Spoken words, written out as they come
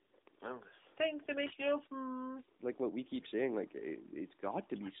Things to make you like what we keep saying, like it's got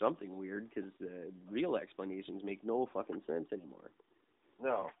to be something weird because the real explanations make no fucking sense anymore.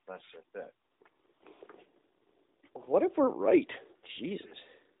 No, that's just it. What if we're right? Jesus.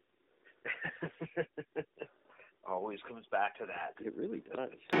 Always comes back to that. It really does.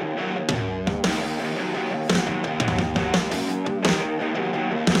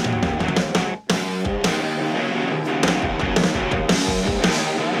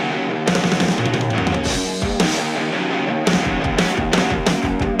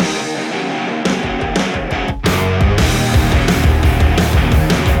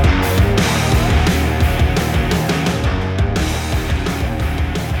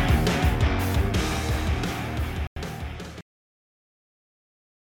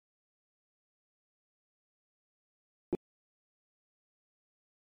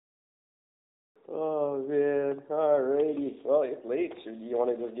 Oh, man. Alrighty. Well, it's late. So do you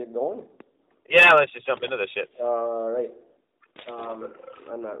want to just get going? Yeah, let's just jump into this shit. All right. I'm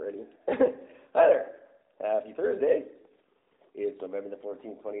not ready. Hi there. Happy Thursday. It's November the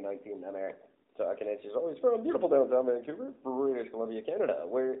 14th, 2019. I'm Eric. Talking at you as always from beautiful downtown Vancouver, British Columbia, Canada,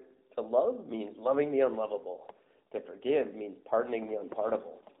 where to love means loving the unlovable. To forgive means pardoning the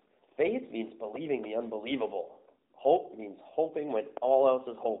unpardonable. Faith means believing the unbelievable. Hope means hoping when all else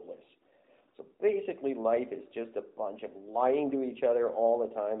is hopeless. So basically, life is just a bunch of lying to each other all the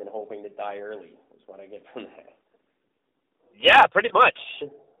time and hoping to die early. That's what I get from that. Yeah, pretty much.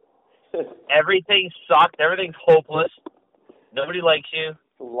 Everything sucked. Everything's hopeless. Nobody likes you.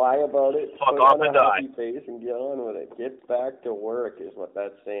 Lie about it. Fuck put off on and a die. happy face and get on with it. Get back to work is what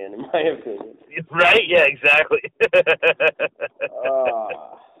that's saying, in my opinion. Right? Yeah, exactly.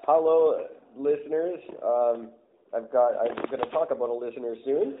 Hello, listeners. I'm going to talk about a listener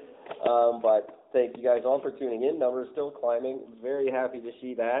soon, but thank you guys all for tuning in. Numbers still climbing. Very happy to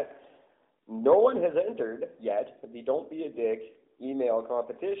see that. No one has entered yet the Don't Be a Dick email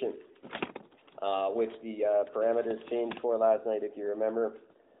competition, which the parameters changed for last night, if you remember.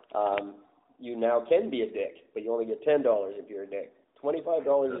 You now can be a dick, but you only get $10 if you're a dick.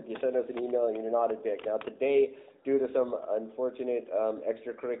 $25 if you send us an email and you're not a dick. Now today, due to some unfortunate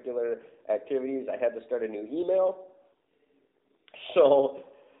extracurricular activities, I had to start a new email. So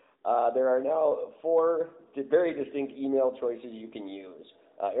there are now 4 very distinct email choices you can use.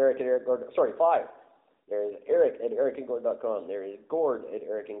 Five. There's Eric at ericandgord.com. There is Gord at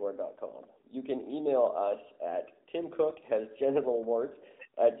ericandgord.com. You can email us at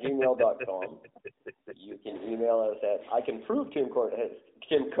timcook@gmail.com. You can email us at I can prove Tim Cook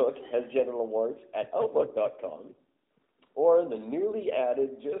has genital warts at outlook.com. Or the newly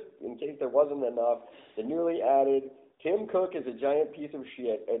added, just in case there wasn't enough, the newly added Tim Cook is a giant piece of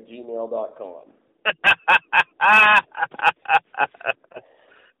shit at gmail.com.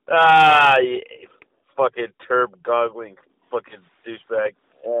 You fucking turb-goggling fucking douchebag.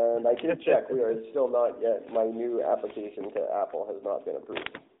 And I can check, we are still not yet, my new application to Apple has not been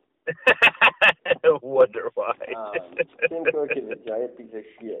approved. Wonder why. Tim Cook is a giant piece of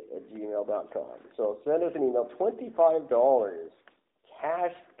shit at gmail.com. So send us an email, $25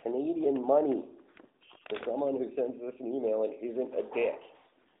 cash Canadian money to someone who sends us an email and isn't a dick.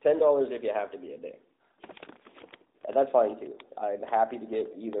 $10 if you have to be a dick. And that's fine too. I'm happy to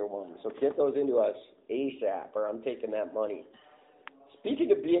get either one. So get those into us ASAP or I'm taking that money.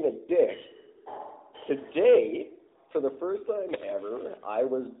 Speaking of being a dick, today, for the first time ever, I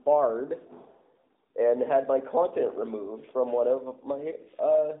was barred and had my content removed from one of my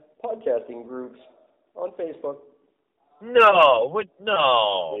podcasting groups on Facebook. No.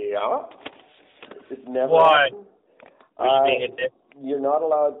 Yeah. It's never Why? happened. Being a dick? You're not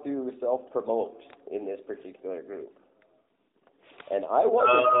allowed to self-promote in this particular group. And I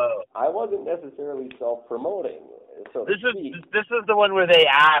wasn't necessarily self-promoting. So this is the one where they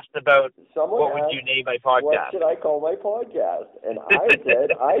asked about Someone would you name my podcast? What should I call my podcast? And I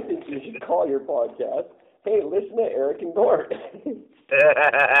said, I think you should call your podcast, hey, listen to Eric and Gord. And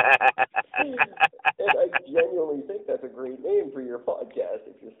I genuinely think that's a great name for your podcast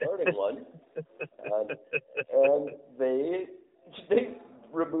if you're starting one. And they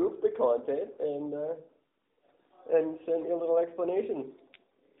removed the content and sent me a little explanation,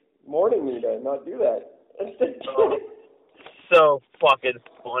 warning me to not do that. So fucking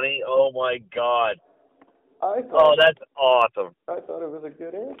funny. Oh my God. That's awesome. I thought it was a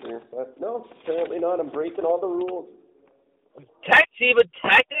good answer, but no, apparently not. I'm breaking all the rules.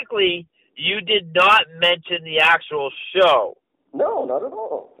 Technically, you did not mention the actual show. No, not at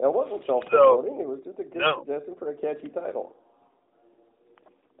all. It wasn't self-promoting. It was just a good suggestion for a catchy title.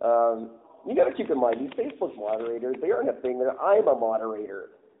 You got to keep in mind, these Facebook moderators, they aren't a thing. I'm a moderator.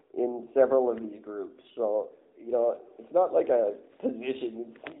 in several of these groups. So, you know, it's not like a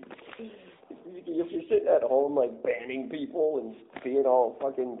position. If you're sitting at home, like, banning people and being all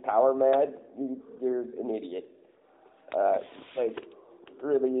fucking power mad, you're an idiot. Like,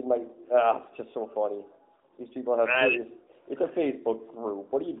 really, like, it's just so funny. These people have serious... It's a Facebook group.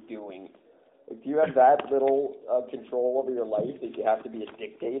 What are you doing? Like, do you have that little control over your life that you have to be a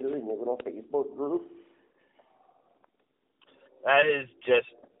dictator in your little Facebook group? That is just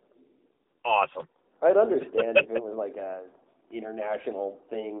awesome. I'd understand if it was like a international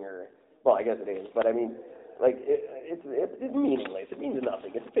thing or... Well, I guess it is, but I mean, like, it's meaningless. It means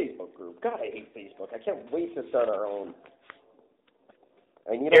nothing. It's a Facebook group. God, I hate Facebook. I can't wait to start our own.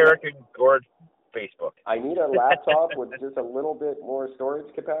 Eric and Gord Facebook. I need a laptop with just a little bit more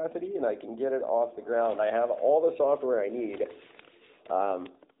storage capacity, and I can get it off the ground. I have all the software I need. I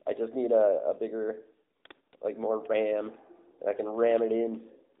just need a bigger, like, more RAM, and I can ram it in,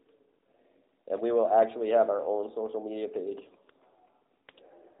 and we will actually have our own social media page.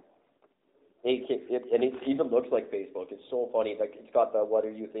 And it even looks like Facebook. It's so funny. Like, it's got the "What are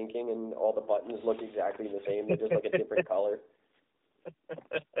you thinking?" and all the buttons look exactly the same. They're just like a different color.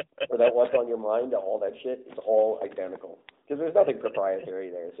 Or that "What's on your mind?" all that shit. It's all identical because there's nothing proprietary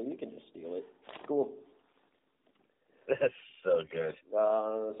there, so you can just steal it. It's cool. That's so good.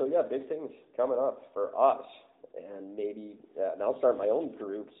 So yeah, big things coming up for us, and maybe and I'll start my own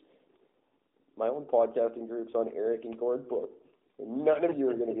groups, my own podcasting groups on Eric and Gord Book. None of you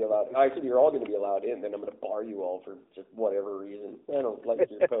are going to be allowed. Actually, you're all going to be allowed in. Then I'm going to bar you all for just whatever reason. I don't like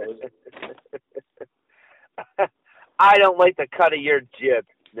your post. I don't like the cut of your jib,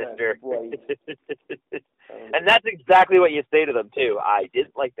 mister. Right. And that's exactly what you say to them, too. I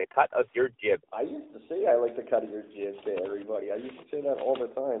didn't like the cut of your jib. I used to say I like the cut of your jib to everybody. I used to say that all the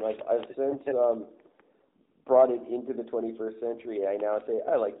time. I've since brought it into the 21st century. I now say,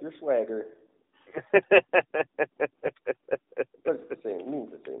 I like your swagger. It means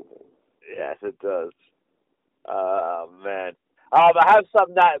the same thing. Yes, it does. Oh, man. I have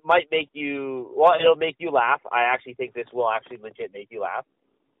something that might make you, well, it'll make you laugh. I actually think this will actually legit make you laugh.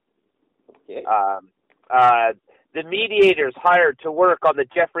 Okay. The mediators hired to work on the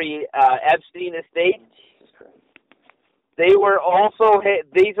Jeffrey Epstein estate, Jesus Christ. they were also,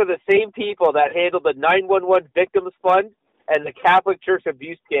 these are the same people that handled the 911 Victims Fund and the Catholic Church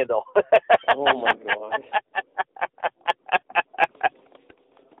abuse scandal. Oh, my God.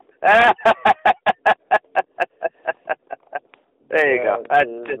 There you go. That's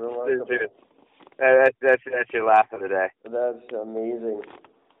your laugh of the day. That's amazing.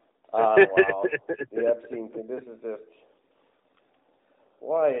 Wow. The Epstein thing. This is just...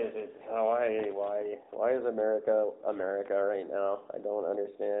 Why is it? Why is America right now? I don't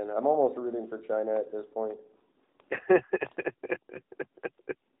understand. I'm almost rooting for China at this point.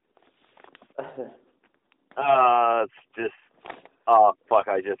 It's just... Oh, fuck,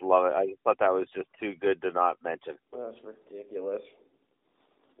 I just love it. I just thought that was just too good to not mention. That's ridiculous.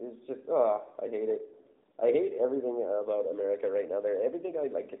 It's just, I hate it. I hate everything about America right now. Everything I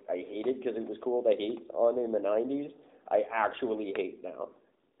hated because it was cool to hate on in the 90s, I actually hate now.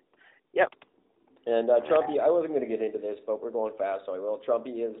 Yep. And Trumpy, I wasn't going to get into this, but we're going fast, so I will.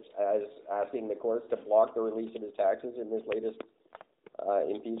 Trumpy is asking the courts to block the release of his taxes in this latest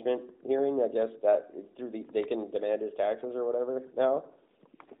impeachment hearing. I guess that they can demand his taxes or whatever now.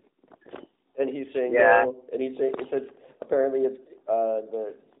 And he's saying, it says apparently it's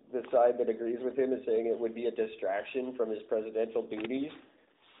the side that agrees with him is saying it would be a distraction from his presidential duties.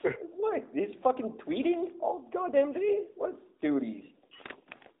 What? He's fucking tweeting all goddamn day? What duties?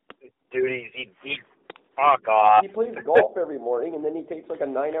 Duties. He fuck off. He plays golf every morning and then he takes like a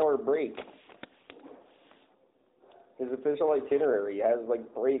 9-hour break. His official itinerary has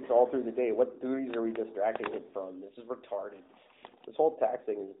like breaks all through the day. What duties are we distracting him from? This is retarded. This whole tax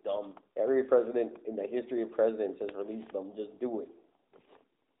thing is dumb. Every president in the history of presidents has released them. Just do it.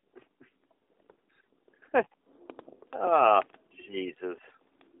 Oh, Jesus.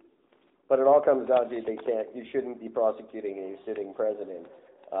 But it all comes down to you shouldn't be prosecuting a sitting president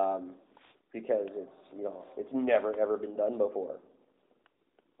because it's never ever been done before.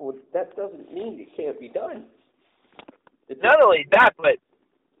 Well, that doesn't mean it can't be done. Not only that, but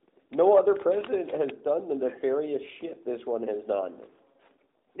no other president has done the nefarious shit this one has done.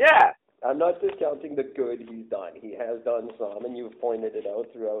 Yeah. I'm not discounting the good he's done. He has done some, and you've pointed it out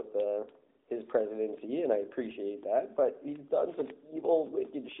throughout his presidency, and I appreciate that. But he's done some evil,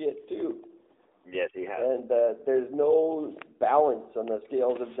 wicked shit, too. Yes, he has. And there's no balance on the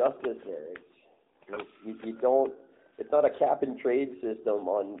scales of justice there. It's not a cap and trade system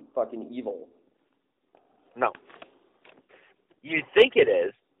on fucking evil. No. You'd think it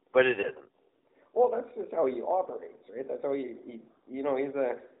is, but it isn't. Well, that's just how he operates, right? That's how he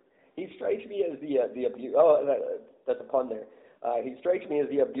he strikes me as the that's a pun there. He strikes me as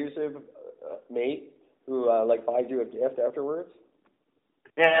the abusive mate who like buys you a gift afterwards.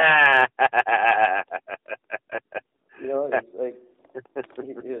 You know, it's like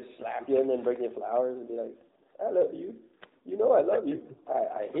he just slap you and then bring you flowers and be like, "I love you. You know I love you.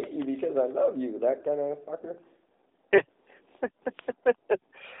 I hate you because I love you." That kind of fucker.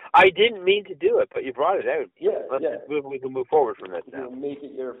 I didn't mean to do it, but you brought it out. Yeah, We can move forward from this now. You make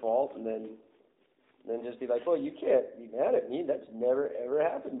it your fault, and then just be like, "Well, you can't be mad at me. That's never ever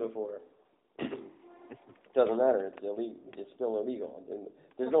happened before." Doesn't matter. It's illegal. It's still illegal. And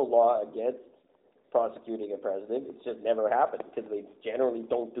there's no law against prosecuting a president. It's just never happened because they generally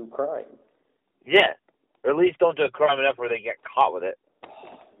don't do crime. Yeah, or at least don't do crime enough where they get caught with it.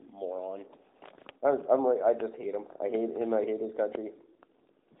 Moron. I'm like, I just hate him. I hate him. I hate his country.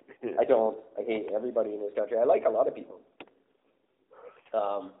 I don't. I hate everybody in this country. I like a lot of people.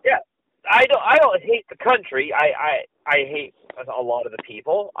 Yeah, I don't hate the country. I hate a lot of the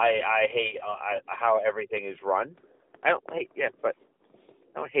people. I hate how everything is run. I don't hate. Yeah, but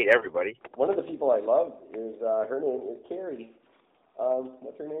I don't hate everybody. One of the people I love is her name is Carrie.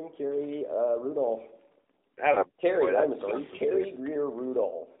 What's her name? Carrie Rudolph. Carrie. I'm sorry, Carrie Greer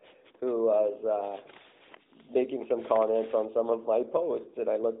Rudolph, who was making some comments on some of my posts, and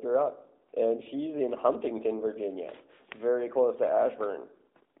I looked her up, and she's in Huntington, Virginia, very close to Ashburn.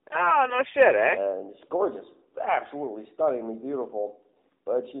 Oh, no shit, eh? And she's gorgeous, absolutely stunningly beautiful.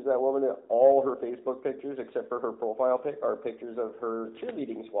 But she's that woman that all her Facebook pictures, except for her profile pic, are pictures of her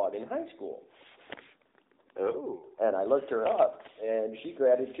cheerleading squad in high school. Oh. And I looked her up, and she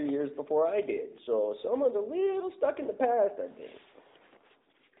graduated 2 years before I did. So someone's a little stuck in the past, I think.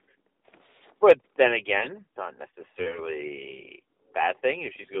 But then again, not necessarily a bad thing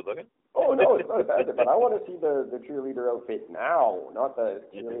if she's good looking. Oh, no, it's not a bad thing, but I want to see the cheerleader outfit now, not the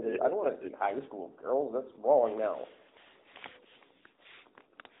cheerleader. I don't want to see high school girls. That's wrong now.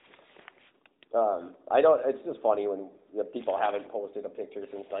 It's just funny when people haven't posted a picture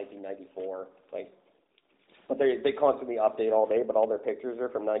since 1994. Like, but they constantly update all day, but all their pictures are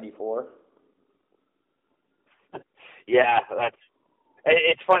from 94. Yeah,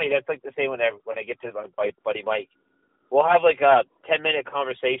 it's funny. That's like the same when I get to my buddy Mike. We'll have like a 10-minute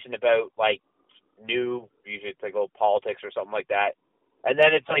conversation about like usually it's like old politics or something like that, and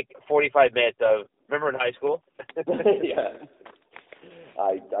then it's like 45 minutes of remember in high school. Yeah.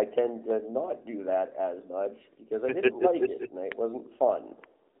 I tend to not do that as much because I didn't like it and it wasn't fun.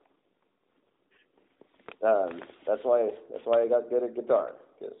 That's why I got good at guitar,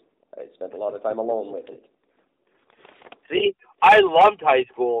 because I spent a lot of time alone with it. See, I loved high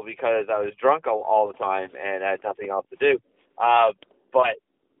school because I was drunk all the time and I had nothing else to do. But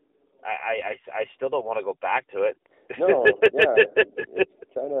I still don't want to go back to it. No, yeah,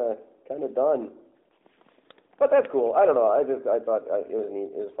 it's kind of done. But that's cool. I don't know. I thought it was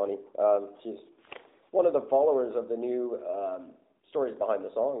neat. It was funny. She's one of the followers of the new Stories Behind the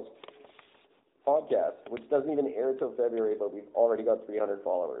Songs podcast, which doesn't even air till February, but we've already got 300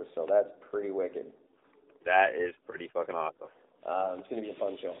 followers, so that's pretty wicked. That is pretty fucking awesome. It's going to be a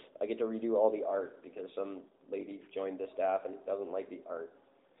fun show. I get to redo all the art because some lady joined the staff and doesn't like the art.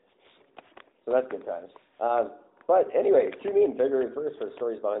 So that's good times. But anyway, tune in February 1st for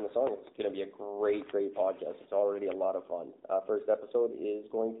Stories Behind the Song. It's going to be a great podcast. It's already a lot of fun. First episode is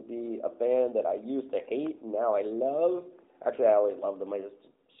going to be a band that I used to hate and now I love. Actually, I always loved them. I'm just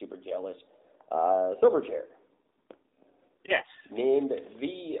super jealous. Silverchair. Yes. Named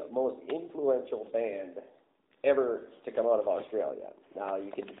the most influential band ever to come out of Australia. Now,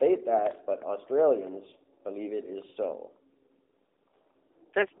 you can debate that, but Australians believe it is so.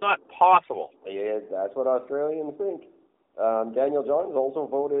 That's not possible. Yeah, that's what Australians think. Daniel Johns also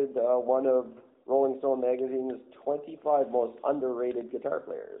voted one of Rolling Stone magazine's 25 most underrated guitar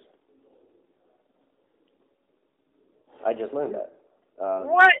players. I just learned that.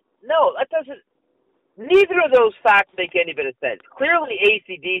 What? No, that doesn't. Neither of those facts make any bit of sense. Clearly,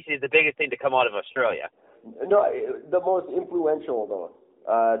 AC/DC is the biggest thing to come out of Australia. No, the most influential, though.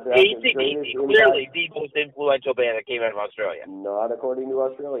 AC/DC, clearly the most influential band that came out of Australia. Not according to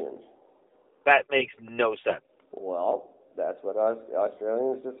Australians. That makes no sense. Well, that's what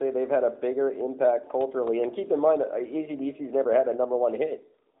Australians just say. They've had a bigger impact culturally. And keep in mind, AC/DC's never had a number one hit.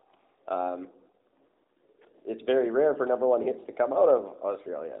 It's very rare for number one hits to come out of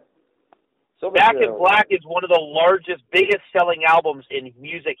Australia. Back in Black is one of the largest, biggest selling albums in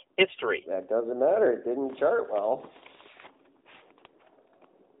music history. That doesn't matter. It didn't chart well.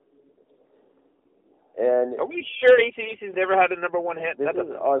 And are we sure AC/DC's never had a number one hit? This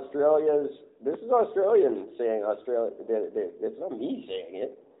is Australian saying Australia. It's not me saying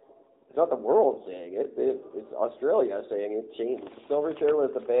it. It's not the world saying it. It's Australia saying it. Changed. Silverchair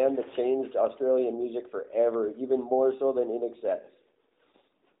was the band that changed Australian music forever, even more so than In Excess.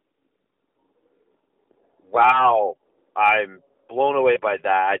 Wow, I'm blown away by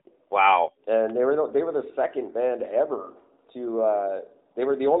that. Wow. And they were the second band ever to. They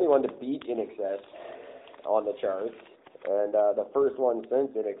were the only one to beat In Excess on the charts, and the first one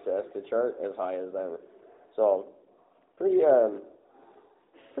since In Excess to chart as high as them. So, pretty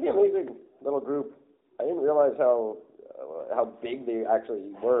amazing little group. I didn't realize how big they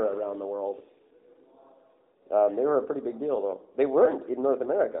actually were around the world. They were a pretty big deal, though. They weren't in North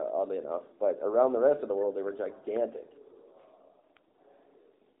America, oddly enough, but around the rest of the world, they were gigantic.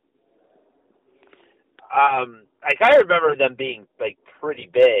 I kind of remember them being like pretty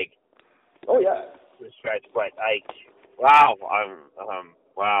big. Oh yeah. Stretch, but wow,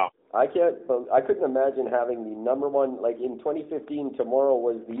 wow. I couldn't imagine having the number one, like in 2015, Tomorrow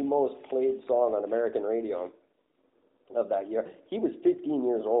was the most played song on American radio of that year. He was 15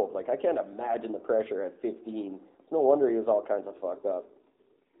 years old. Like, I can't imagine the pressure at 15. It's no wonder he was all kinds of fucked up.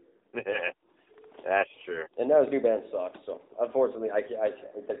 That's true. And now his new band sucks, so unfortunately,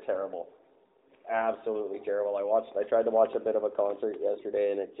 they're terrible. Absolutely terrible. I tried to watch a bit of a concert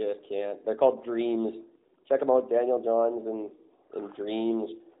yesterday, and it just can't. They're called Dreams. Check them out, Daniel Johns and Dreams.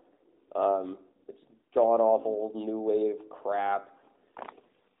 It's god-awful new wave crap,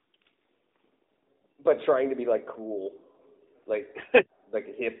 but trying to be like cool, like like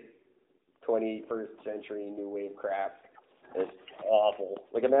a hip 21st century new wave crap. It's awful.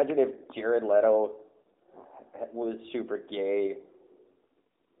 Like, imagine if Jared Leto was super gay.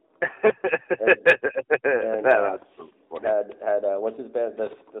 and had what's his band? The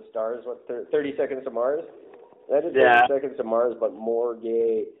Stars? What? 30 Seconds to Mars. That is 30 Seconds to Mars, but more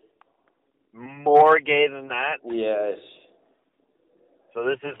gay. More gay than that? Yes. So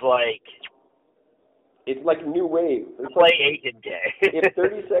this is like. It's like new wave. It's play Aiken gay. If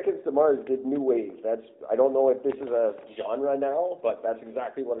 30 Seconds to Mars did new wave, I don't know if this is a genre now, but that's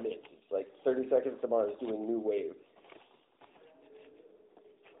exactly what it is. It's like 30 Seconds to Mars doing new wave.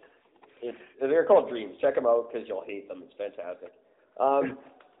 They're called Dreams. Check them out because you'll hate them. It's fantastic.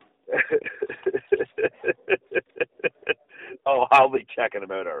 Oh, I'll be checking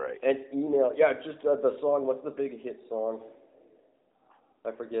them out, all right. And email. Yeah, just the song. What's the big hit song?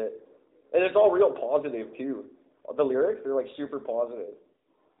 I forget. And it's all real positive, too. The lyrics, they're like super positive.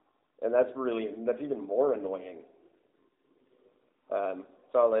 And that's even more annoying.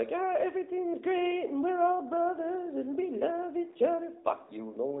 So like, everything's great and we're all brothers and we love each other. Fuck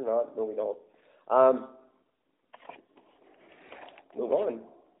you. No, we're not. No, we don't. Move on.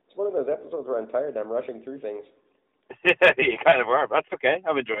 It's one of those episodes where I'm tired. I'm rushing through things. You kind of are. That's okay.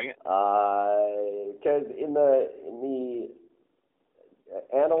 I'm enjoying it. Because in the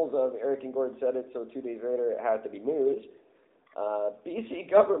annals of Eric and Gord said it, so 2 days later it had to be news. BC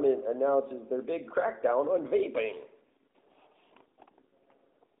government announces their big crackdown on vaping.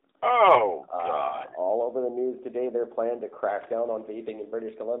 Oh, God. All over the news today, their plan to crack down on vaping in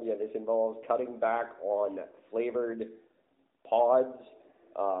British Columbia. This involves cutting back on flavored pods,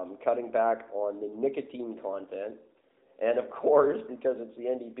 cutting back on the nicotine content, and of course, because it's the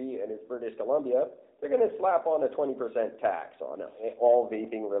NDP and it's British Columbia, they're going to slap on a 20% tax on all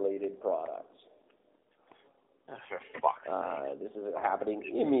vaping-related products. This is happening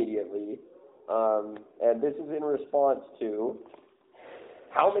immediately, and this is in response to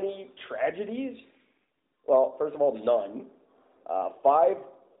how many tragedies? Well, first of all, none. 5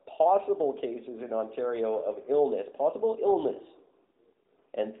 possible cases in Ontario of possible illness,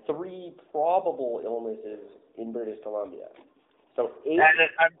 and 3 probable illnesses in British Columbia. So 8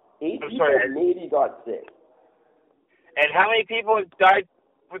 people maybe got sick. And how many people have died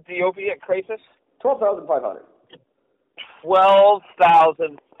with the opiate crisis? 12,500.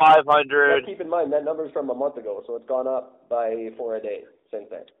 12,500. Keep in mind, that number's from a month ago, so it's gone up by 4 a day since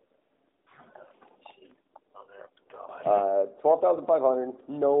then. 12,500,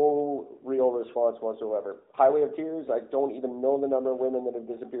 no real response whatsoever. Highway of Tears, I don't even know the number of women that have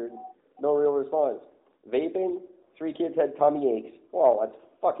disappeared. No real response. Vaping, 3 kids had tummy aches. Well, let's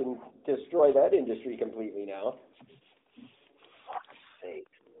fucking destroy that industry completely now. Fuck's sake.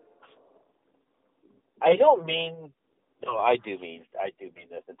 I do mean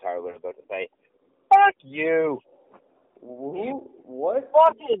this entirely what I'm about to say. Fuck you. What?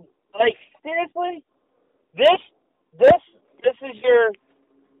 Fucking, like, seriously? This is your...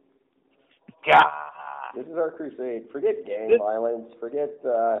 God. This is our crusade. Forget gang violence. Forget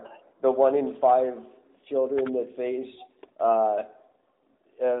the 1 in 5 children that face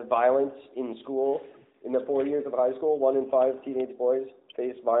violence in school. In the 4 years of high school, 1 in 5 teenage boys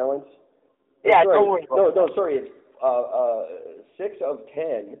face violence. Yeah, sorry. don't worry. Sorry. It's 6 of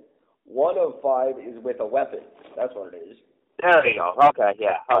 10. 1 of 5 is with a weapon. That's what it is. There you go. Okay,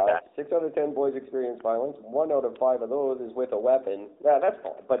 yeah, okay. 6 out of 10 boys experience violence. 1 out of 5 of those is with a weapon. Yeah, that's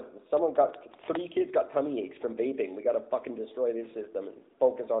fine. But 3 kids got tummy aches from vaping. We got to fucking destroy this system and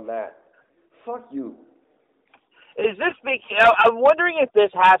focus on that. Fuck you. Is this I'm wondering if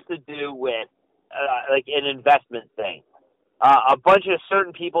this has to do with like an investment thing. A bunch of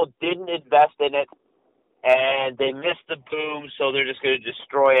certain people didn't invest in it, and they missed the boom, so they're just going to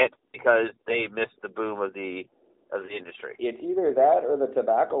destroy it because they missed the boom of the industry. It's either that or the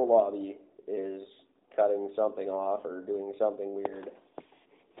tobacco lobby is cutting something off or doing something weird.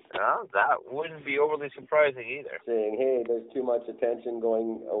 Well, that wouldn't be overly surprising either. Saying, hey, there's too much attention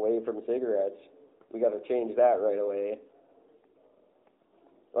going away from cigarettes. We got to change that right away.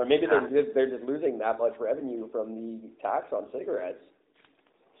 Or maybe they're just losing that much revenue from the tax on cigarettes.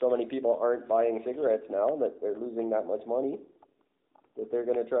 So many people aren't buying cigarettes now that they're losing that much money that they're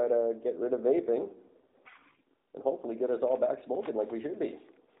going to try to get rid of vaping and hopefully get us all back smoking like we should be.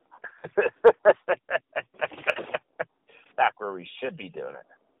 Back where we should be doing it.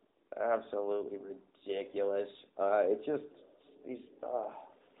 Absolutely ridiculous. It's just these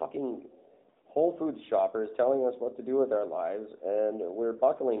fucking Whole Foods shoppers telling us what to do with our lives, and we're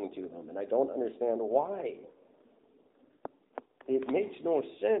buckling to them, and I don't understand why. It makes no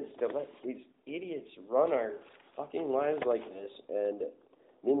sense to let these idiots run our fucking lives like this, and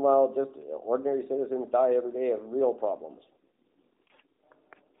meanwhile, just ordinary citizens die every day of real problems.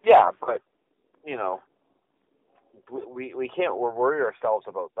 Yeah, but, you know, we can't worry ourselves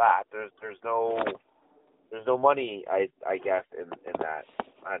about that. There's no money, I guess, in that.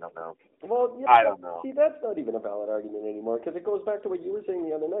 I don't know. Well, yeah, I don't know. See, that's not even a valid argument anymore, because it goes back to what you were saying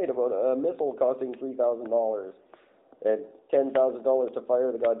the other night about a missile costing $3,000 and $10,000 to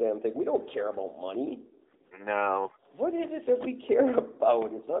fire the goddamn thing. We don't care about money. No. What is it that we care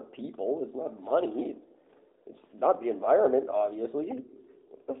about? It's not people. It's not money. It's not the environment, obviously.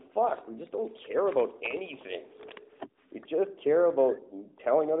 What the fuck? We just don't care about anything. We just care about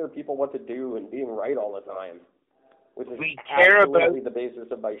telling other people what to do and being right all the time. Which is absolutely the basis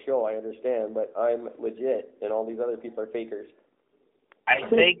of my show, I understand, but I'm legit, and all these other people are fakers. I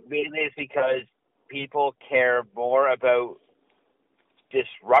think mainly it's because people care more about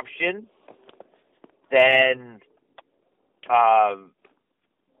disruption than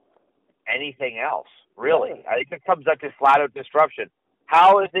anything else, really. Yeah. I think it comes up to flat-out disruption.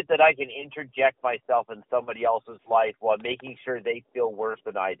 How is it that I can interject myself in somebody else's life while making sure they feel worse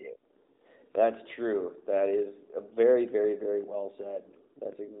than I do? That's true. That is very, very, very well said.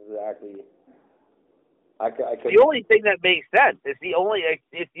 That's exactly. The only thing that makes sense. It's the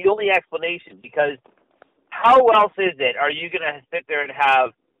only explanation, because how else is it? Are you going to sit there and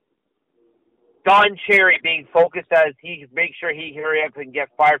have Don Cherry being focused as he makes sure he hurry up and get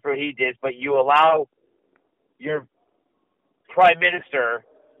fired for what he did, but you allow your prime minister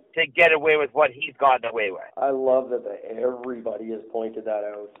to get away with what he's gotten away with? I love that everybody has pointed that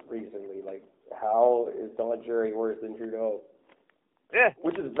out recently. Like, how is Don Cherry worse than Trudeau? Yeah.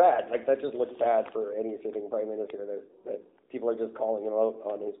 Which is bad. Like, that just looks bad for any sitting prime minister that people are just calling him out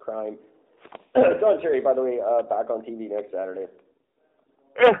on his crime. Don Cherry, by the way, back on TV next Saturday.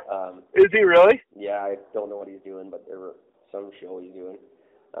 Is he really? Yeah, I don't know what he's doing, but there was some show he's doing.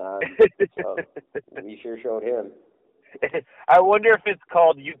 So we sure showed him. I wonder if it's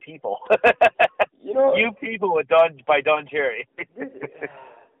called You People. You know, You People by Don Cherry.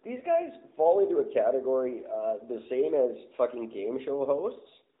 These guys fall into a category the same as fucking game show hosts.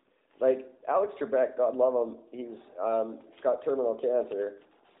 Like Alex Trebek, God love him, he's got terminal cancer,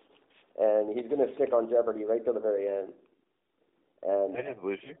 and he's going to stick on Jeopardy right till the very end. And I didn't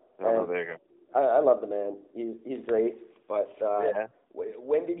lose you. Oh, there you go. I love the man. He's great, but yeah.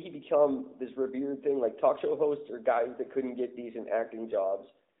 When did he become this revered thing? Like, talk show hosts are guys that couldn't get decent acting jobs,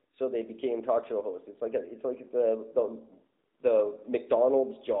 so they became talk show hosts. It's like the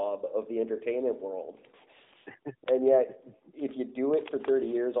McDonald's job of the entertainment world. And yet, if you do it for 30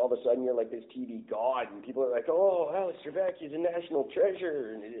 years, all of a sudden you're like this TV god, and people are like, "Oh, Alex Trebek, he's a national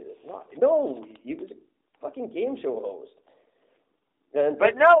treasure." And no, he was a fucking game show host.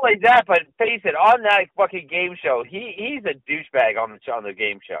 But not like that, but face it, on that fucking game show, he's a douchebag on the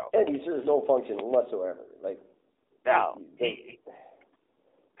game show. And he serves no function whatsoever. Like, no.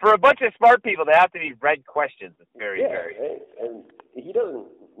 For a bunch of smart people, they have to be read questions. It's very. Right? And he doesn't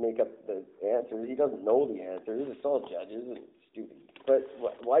make up the answers. He doesn't know the answers. It's all judges and stupid. But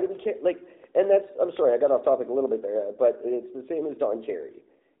why do we care? Like, And I'm sorry, I got off topic a little bit there, but it's the same as Don Cherry.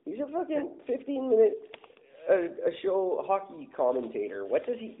 He's a fucking 15-minute a show hockey commentator. What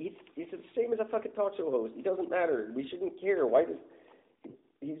does he's the same as a fucking talk show host. He doesn't matter. We shouldn't care.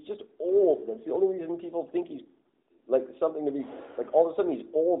 He's just old. That's the only reason people think he's like something to be, like all of a sudden he's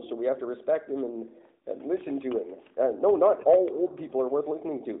old, so we have to respect him and listen to him. No, not all old people are worth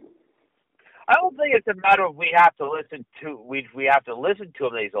listening to. I don't think it's a matter of we have to listen to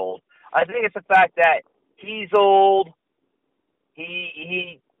him that he's old. I think it's the fact that he's old.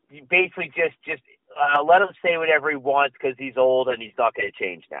 He basically just let him say whatever he wants because he's old and he's not going to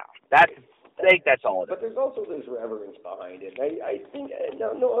change now. I think that's all it is. But there's also this reverence behind it. I think,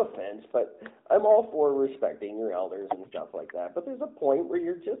 no offense, but I'm all for respecting your elders and stuff like that. But there's a point where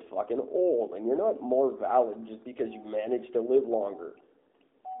you're just fucking old and you're not more valid just because you managed to live longer.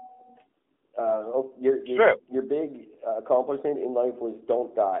 Your big accomplishment in life was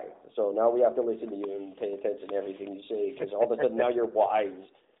don't die. So now we have to listen to you and pay attention to everything you say because all of a sudden now you're wise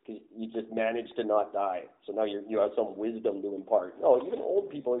because you just managed to not die. So now you have some wisdom to impart. No, even old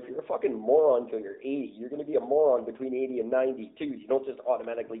people, if you're a fucking moron till you're 80, you're going to be a moron between 80 and 90 too. You don't just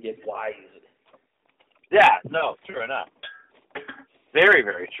automatically get wise. Yeah, no, true enough. Very,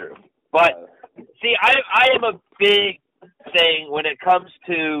 very true. But see, I am a big thing when it comes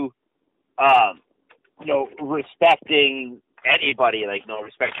to respecting anybody, like,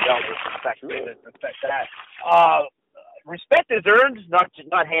 respect the elders, respect this, respect that. Respect is earned,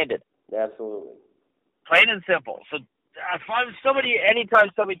 not handed. Absolutely. Plain and simple. So if I'm anytime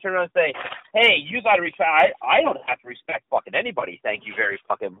somebody turns around and say, hey, you got to respect, I don't have to respect fucking anybody, thank you very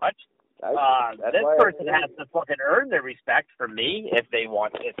fucking much. This person has to fucking earn their respect from me if they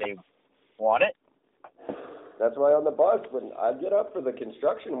want it. That's why on the bus, when I get up for the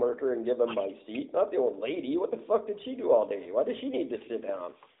construction worker and give him my seat, not the old lady. What the fuck did she do all day? Why does she need to sit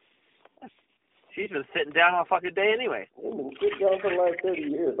down? She's been sitting down all fucking day anyway. She's been sitting down for the last 30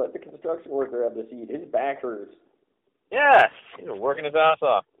 years. Let the construction worker have the seat. His back hurts. Yeah, he's been working his ass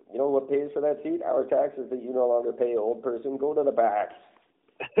off. You know what pays for that seat? Our taxes that you no longer pay, old person. Go to the back.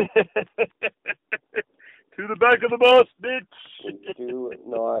 To the back of the bus, bitch. Do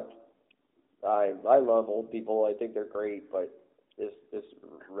not. I love old people. I think they're great, but this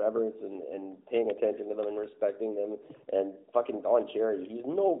reverence and paying attention to them and respecting them, and fucking Don Cherry, he's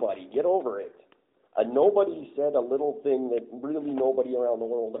nobody. Get over it. A nobody said a little thing that really nobody around the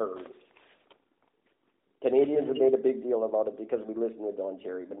world heard. Canadians have made a big deal about it because we listen to Don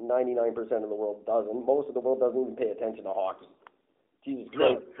Cherry, but 99% of the world doesn't. Most of the world doesn't even pay attention to hockey. Jesus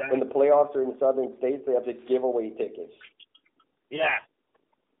Christ. When the playoffs are in southern states, they have to give away tickets. Yeah.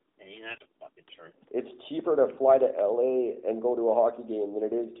 Ain't that fucking true? It's cheaper to fly to LA and go to a hockey game than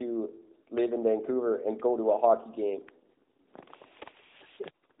it is to live in Vancouver and go to a hockey game.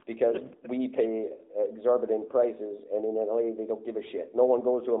 Because we pay exorbitant prices, and in LA they don't give a shit. No one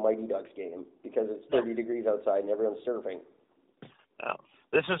goes to a Mighty Ducks game because it's 30 degrees outside and everyone's surfing. Oh.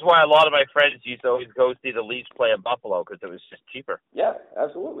 This is why a lot of my friends used to always go see the Leafs play in Buffalo because it was just cheaper. Yeah,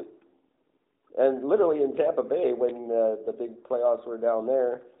 absolutely. And literally in Tampa Bay, when the big playoffs were down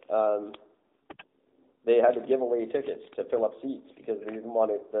there, they had to give away tickets to fill up seats because they didn't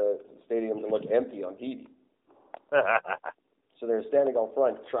want the stadium to look empty on TV. So they're standing out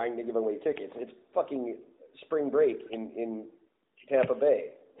front trying to give away tickets. It's fucking spring break in Tampa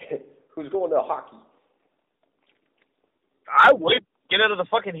Bay. Who's going to hockey? I would. Get out of the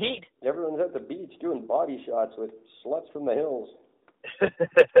fucking heat. Everyone's at the beach doing body shots with sluts from the hills.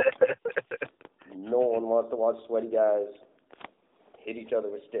 No one wants to watch sweaty guys hit each other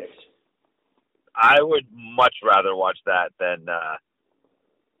with sticks. I would much rather watch that than,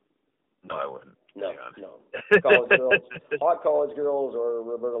 no, I wouldn't. No. College girls, hot college girls, or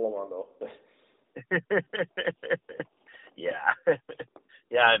Roberto Luongo. Yeah.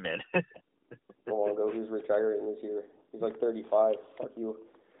 Yeah, I'm in. Luongo, who's retiring this year. He's like 35. Fuck you.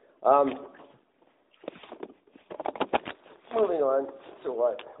 Moving on to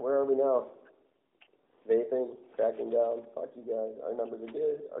what? Where are we now? Vaping, cracking down. Fuck you guys. Our numbers are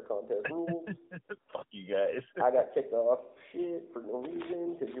good. Our contest rules. Fuck you guys. I got kicked off shit for no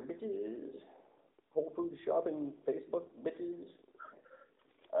reason because you're bitches. Whole Foods shopping, Facebook bitches.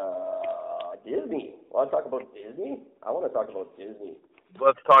 Disney. Want to talk about Disney? I want to talk about Disney.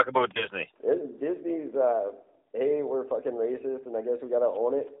 Let's talk about Disney. Disney's, hey, we're fucking racist, and I guess we got to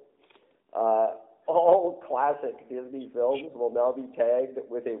own it. All classic Disney films will now be tagged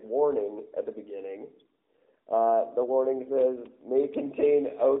with a warning at the beginning. The warning says, may contain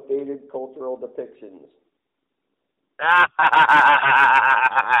outdated cultural depictions.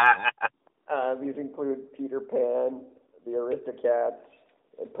 These include Peter Pan, the Aristocats,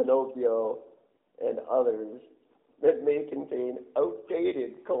 and Pinocchio, and others that may contain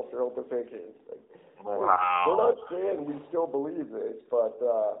outdated cultural depictions. Wow. We're not saying we still believe this, but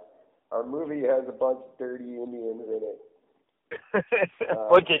our movie has a bunch of dirty Indians in it.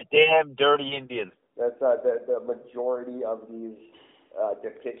 Bunch of damn dirty Indians. That's the majority of these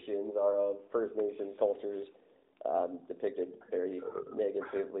depictions are of First Nation cultures, depicted very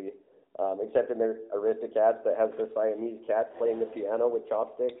negatively, except in their Aristocats that has the Siamese cat playing the piano with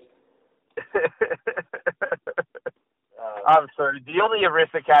chopsticks. I'm sorry. The only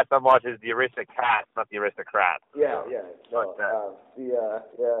Aristocats I watch is the Aristocats, not the Aristocrats. Yeah. No,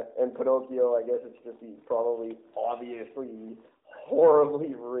 and Pinocchio, I guess it's just the probably obviously horribly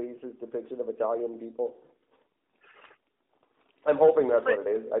racist depiction of Italian people. I'm hoping that's what it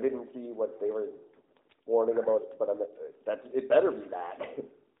is. I didn't see what they were warning about, but it better be that.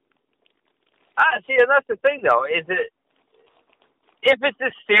 See, and that's the thing, though. Is it, if it's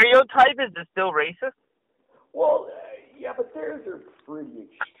a stereotype, is it still racist? Well, yeah, but theirs are pretty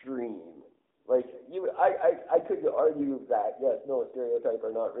extreme. Like I could argue that yes, no, stereotype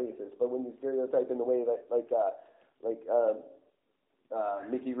are not racist, but when you stereotype in the way that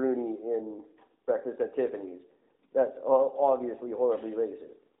Mickey Rooney in Breakfast at Tiffany's, that's obviously horribly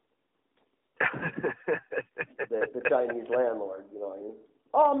racist. the Chinese landlord, you know.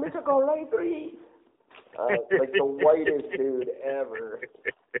 Oh, Mr. Golightly! Like the whitest dude ever,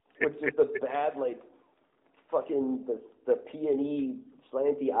 with just the bad, like, fucking the P&E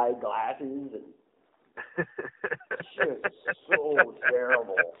slanty eye glasses and just so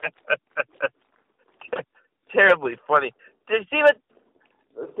terrible. Terribly funny. Did you see what?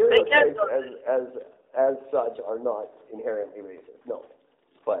 The stereotypes as such are not inherently racist, no.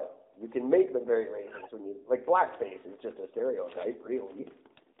 But you can make them very racist when you, like, blackface is just a stereotype, really.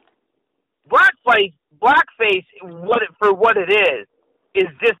 Blackface, for what it is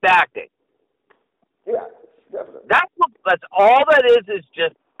just acting. Yeah, definitely. That's all that is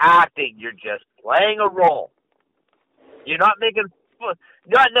just acting. You're just playing a role. You're not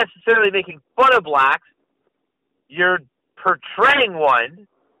necessarily making fun of blacks. You're portraying one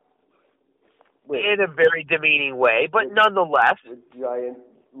in a very demeaning way, but nonetheless. With giant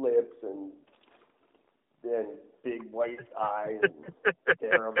lips and big white eyes and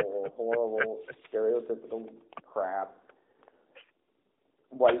terrible, horrible, stereotypical crap.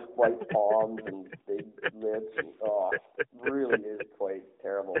 White palms and big lips, and really is quite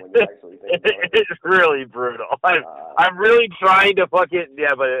terrible when you actually think about it. It's really brutal. I'm really trying to but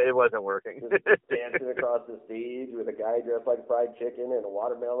it wasn't working. Just dancing across the stage with a guy dressed like fried chicken and a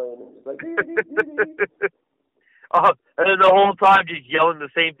watermelon, and just like. And then the whole time just yelling the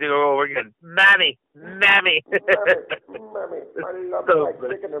same thing over again. Mammy. Mammy, I love fried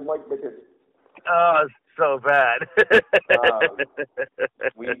chicken and white bitches. Oh, it's so bad.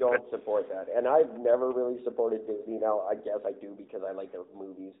 We don't support that. And I've never really supported Disney. Now, I guess I do because I like their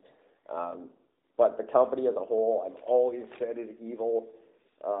movies. But the company as a whole, I've always said is evil.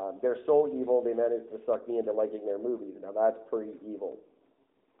 They're so evil, they managed to suck me into liking their movies. Now, that's pretty evil.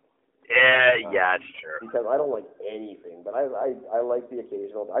 Yeah, it's true. Because I don't like anything, but I like the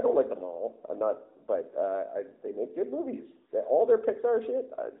occasional. I don't like them all. I'm not, but they make good movies. All their Pixar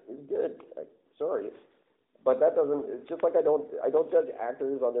shit is good. Sorry, but that doesn't. It's just like I don't judge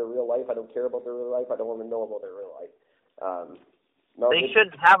actors on their real life. I don't care about their real life. I don't want to know about their real life. They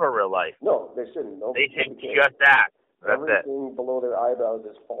shouldn't have a real life. No, they shouldn't. No, they should just act. That's everything below their eyebrows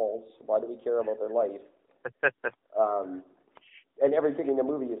is false. Why do we care about their life? And everything in the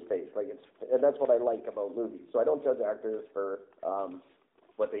movie is fake. And that's what I like about movies. So I don't judge actors for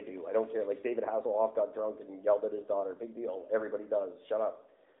what they do. I don't care. Like David Hasselhoff got drunk and yelled at his daughter. Big deal. Everybody does. Shut up.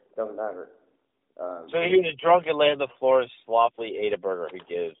 Doesn't matter. So he was drunk and lay on the floor and sloppily ate a burger. Who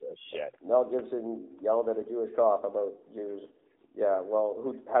gives a shit? Mel Gibson yelled at a Jewish cop about Jews. Yeah, well,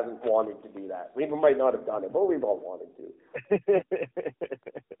 who hasn't wanted to do that? We might not have done it, but we've all wanted to.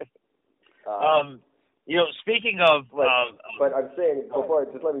 Speaking of... but I'm saying,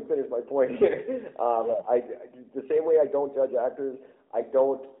 just let me finish my point here. The same way I don't judge actors, I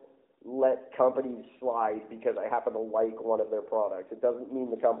don't let companies slide because I happen to like one of their products. It doesn't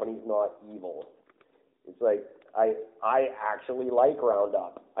mean the company's not evil. It's like, I actually like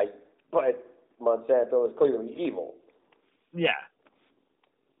Roundup, but Monsanto is clearly evil. Yeah.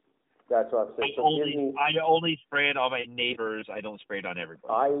 That's what I'm saying. I only spray it on my neighbors. I don't spray it on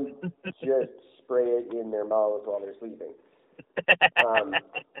everybody. I just spray it in their mouths while they're sleeping.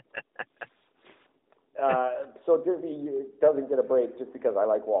 So Disney doesn't get a break just because I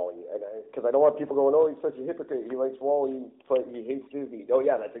like Wall-E. Because I don't want people going, oh, he's such a hypocrite. He likes Wall-E, but he hates Disney. Oh,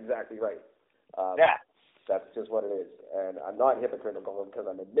 yeah, that's exactly right. Yeah. That's just what it is. And I'm not hypocritical because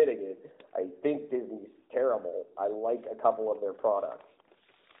I'm admitting it. I think Disney's terrible. I like a couple of their products.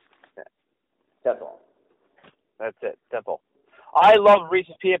 That's all. That's it. Simple. I love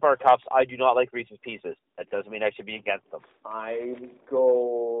Reese's Peanut Butter Cups. I do not like Reese's Pieces. That doesn't mean I should be against them.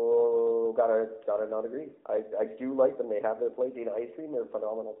 Gotta not agree. I do like them. They have their flaky ice cream. They're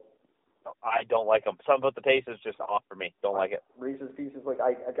phenomenal. I don't like them. Something about the taste is just off for me. Don't like it. Reese's Pieces, like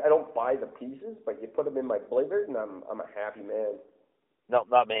I don't buy the pieces, but you put them in my Blizzard, and I'm a happy man. No,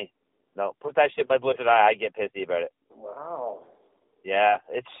 not me. No, put that shit in my Blizzard eye. I get pissy about it. Wow. Yeah,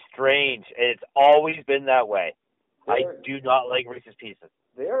 it's strange. It's always been that way. I do not like Reese's Pieces.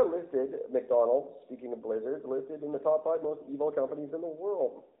 They are listed, McDonald's, speaking of Blizzard, listed in the top 5 most evil companies in the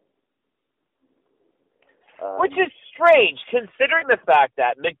world. Which is strange, considering the fact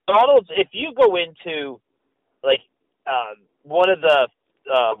that McDonald's, if you go into, like, one of the,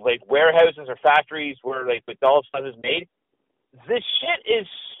 like, warehouses or factories where, like, McDonald's stuff is made, this shit is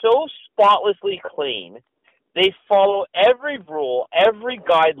so spotlessly clean. They follow every rule, every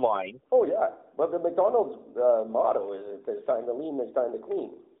guideline. Oh, yeah. But the McDonald's motto is, if there's time to lean, there's time to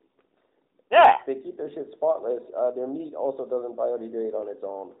clean. Yeah. They keep their shit spotless. Their meat also doesn't biodegrade on its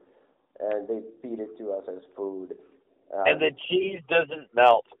own. And they feed it to us as food. And the cheese doesn't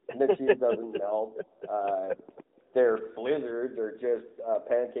melt. And the cheese doesn't melt. Their Blizzards are just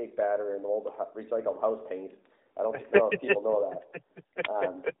pancake batter and old recycled house paint. I don't know if people know that.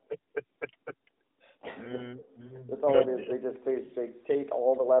 That's all it is. They take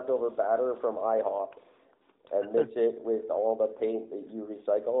all the leftover batter from IHOP and mix it with all the paint that you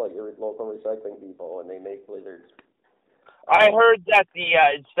recycle at your local recycling people, and they make Blizzards. I heard that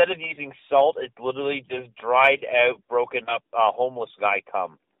instead of using salt, it's literally just dried out, broken up homeless guy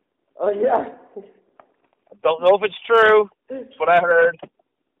cum. Oh, yeah. Don't know if it's true. That's what I heard.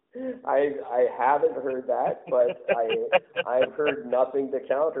 I haven't heard that, but I've heard nothing to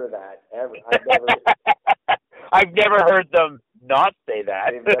counter that. I've never heard them not say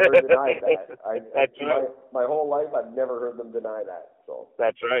that. They've never denied that. That's right. My whole life, I've never heard them deny that. So.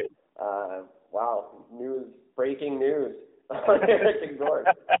 That's right. Wow, breaking news. Eric and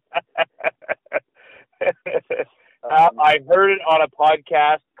Gordon. I heard it on a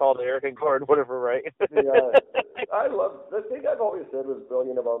podcast called Eric and Gordon, whatever, right? Yeah, I love the thing I've always said was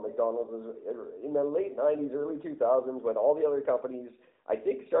brilliant about McDonald's is in the late '90s, early 2000s, when all the other companies, I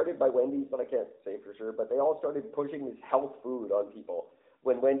think started by Wendy's, but I can't say for sure, but they all started pushing this health food on people.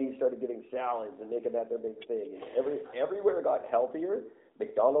 When Wendy's started getting salads and making that their big thing, and everywhere got healthier,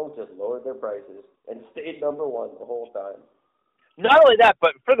 McDonald's just lowered their prices and stayed number one the whole time. Not only that,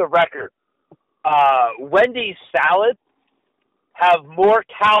 but for the record, Wendy's salads have more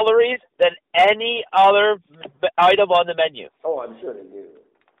calories than any other item on the menu. Oh, I'm sure they do.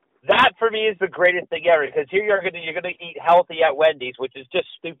 That for me is the greatest thing ever, because here you're gonna eat healthy at Wendy's, which is just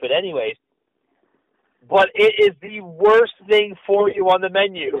stupid anyways. But it is the worst thing for you on the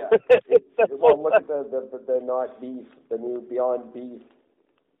menu. Yeah. Well, look at the not beef, the new Beyond Beef.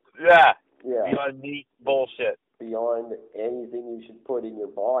 Yeah. Yeah. Beyond meat bullshit. Beyond anything you should put in your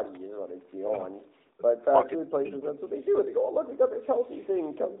body is what it's beyond. But fast food places, that's what they do. They go, oh, look, we got this healthy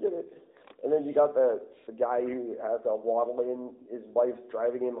thing, come get it. And then you got the guy who has to waddle in, his wife's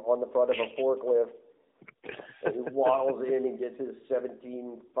driving him on the front of a forklift. And he waddles in and gets his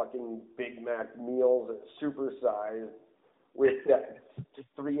 17 fucking Big Mac meals, supersized, with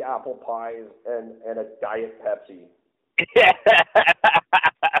 3 apple pies and a Diet Pepsi.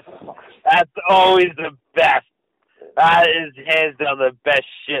 That's always the best. That is hands down the best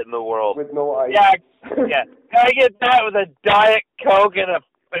shit in the world. With no ice. Yeah. Can I get that with a Diet Coke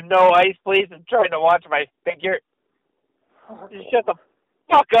and no ice, please? I'm trying to watch my figure. Shut the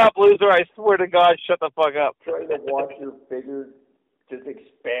fuck up, loser. I swear to God, shut the fuck up. Trying to watch your figure just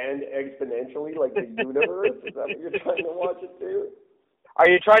expand exponentially like the universe? Is that what you're trying to watch it do? Are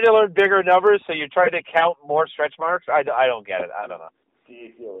you trying to learn bigger numbers so you're trying to count more stretch marks? I don't get it. I don't know.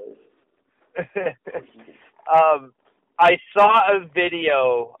 Ridiculous. I saw a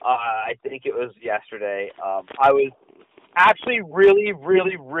video, I think it was yesterday. I was actually really,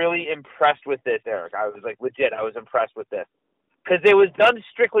 really, really impressed with this, Eric. I was like, legit, I was impressed with this. Because it was done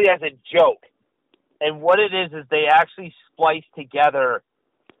strictly as a joke. And what it is they actually spliced together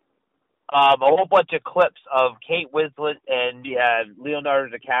a whole bunch of clips of Kate Winslet and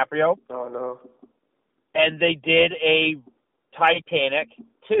Leonardo DiCaprio. Oh, no. And they did a Titanic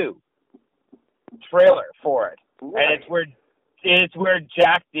 2 trailer for it. Nice. And it's where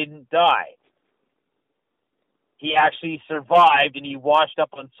Jack didn't die. He actually survived, and he washed up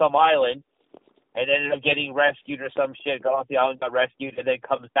on some island and ended up getting rescued or some shit, got off the island, got rescued, and then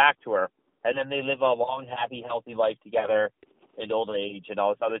comes back to her. and then they live a long, happy, healthy life together in old age and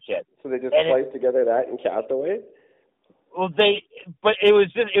all this other shit. So they just spliced together that and Castaway? Well, but it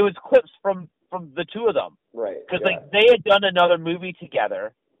was clips from the two of them. Right. Because they had done another movie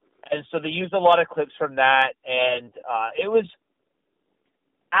together, and so they used a lot of clips from that, and it was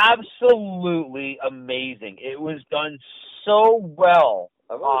absolutely amazing. It was done so well.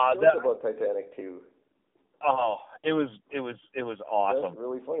 I've always joked about Titanic too. Oh, it was awesome. That's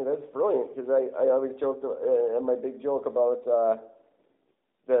really funny. That's brilliant, because I always joked, and my big joke about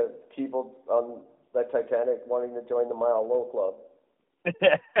the people on that Titanic wanting to join the Mile Low Club.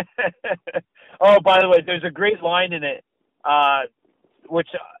 Oh, by the way, there's a great line in it, which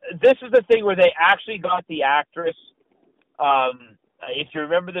this is the thing where they actually got the actress. If you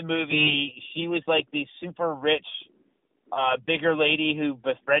remember the movie, she was like the super rich, bigger lady who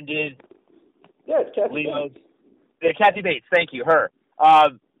befriended. Yeah, it's Kathy Bates. Yeah, Kathy Bates. Thank you, her.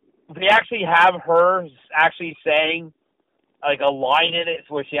 They actually have her actually saying like a line in it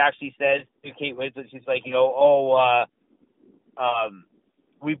where she actually says to Kate Winslet, she's like,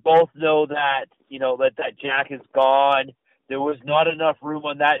 we both know that, that Jack is gone. There was not enough room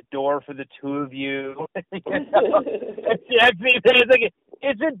on that door for the two of you. And she actually says, like,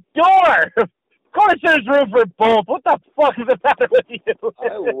 it's a door. Of course there's room for both. What the fuck is the matter with you?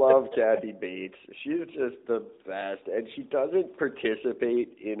 I love Kathy Bates. She's just the best. And she doesn't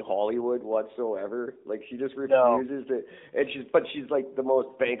participate in Hollywood whatsoever. Like, she just refuses it. And she's like the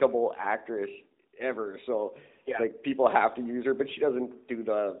most bankable actress ever. So, like, people have to use her, but she doesn't do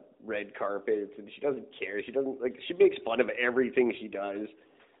the red carpets, and she doesn't care. She makes fun of everything she does.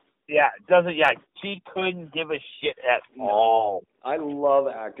 She couldn't give a shit at all. I love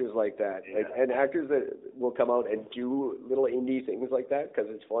actors like that, and actors that will come out and do little indie things like that because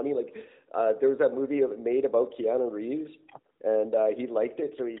it's funny. Like, there was that movie made about Keanu Reeves, and he liked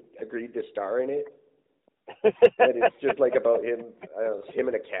it, so he agreed to star in it. And it's just like about him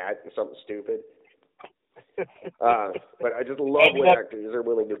and a cat and something stupid. But I just love when actors are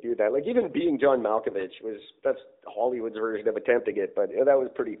willing to do that. Like, even Being John Malkovich that's Hollywood's version of attempting it, but that was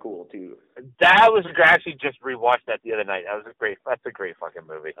pretty cool too. That was actually just rewatched that the other night. That's a great fucking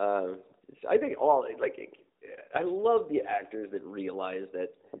movie. I think I love the actors that realize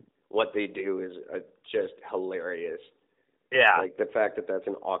that what they do is just hilarious. Yeah. Like the fact that that's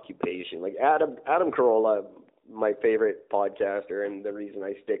an occupation. Like Adam Carolla, my favorite podcaster, and the reason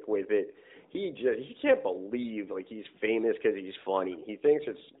I stick with it. He can't believe like he's famous because he's funny. He thinks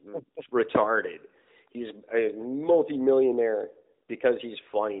it's retarded. He's a multi-millionaire because he's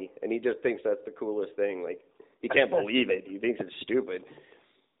funny, and he just thinks that's the coolest thing. Like, he can't believe it. He thinks it's stupid.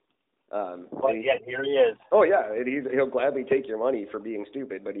 But yet here he is. Oh yeah, and he'll gladly take your money for being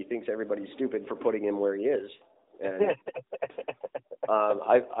stupid, but he thinks everybody's stupid for putting him where he is. And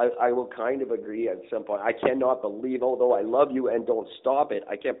I will kind of agree at some point. I cannot believe, although I love you and don't stop it,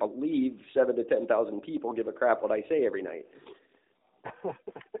 I can't believe 7,000 to 10,000 people give a crap what I say every night.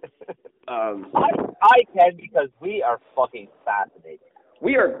 I can, because we are fucking fascinating.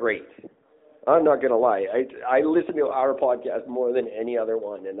 We are great. I'm not gonna lie. I listen to our podcast more than any other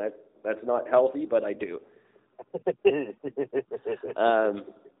one, and that's not healthy, but I do. Because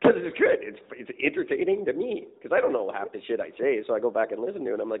it's good. It's entertaining to me, because I don't know half the shit I say, so I go back and listen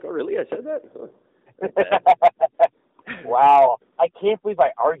to it, and I'm like, oh, really? I said that? Wow. I can't believe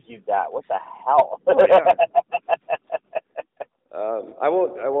I argued that. What the hell? Oh, yeah. I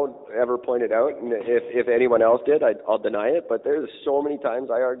won't ever point it out, and if anyone else did, I'll deny it, but there's so many times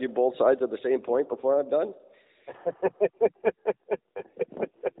I argue both sides of the same point before I'm done.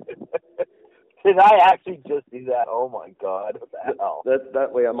 Did I actually just do that? Oh, my God. What the hell?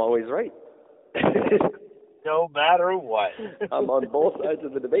 That way I'm always right. No matter what. I'm on both sides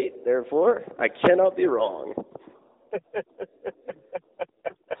of the debate. Therefore, I cannot be wrong.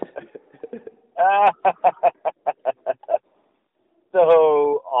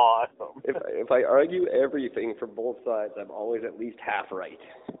 So awesome. If I argue everything from both sides, I'm always at least half right.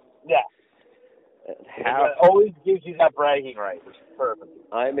 Yeah. It always gives you that bragging right, which is perfect.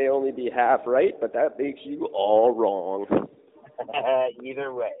 I may only be half right, but that makes you all wrong.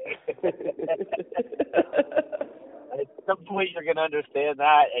 Either way. At some point you're going to understand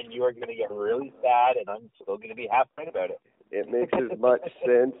that, and you are going to get really sad, and I'm still going to be half right about it. It makes as much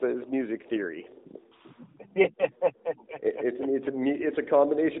sense as music theory. It's a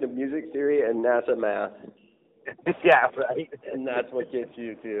combination of music theory and NASA math. Yeah, right. And that's what gets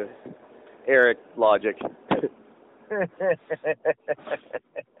you to Eric logic.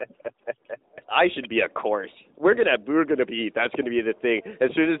 I should be a course. That's gonna be the thing.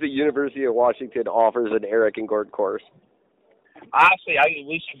 As soon as the University of Washington offers an Eric and Gord course. Actually,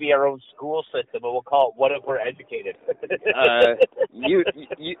 we should be our own school system, and we'll call it "What If We're Educated."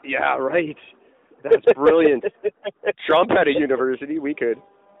 Yeah, right. That's brilliant. Trump had a university. We could.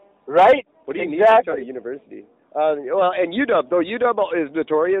 Right? What do you need exactly. at a university? Well, and UW, though, UW is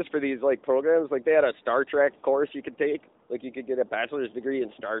notorious for these, like, programs. Like, they had a Star Trek course you could take. Like, you could get a bachelor's degree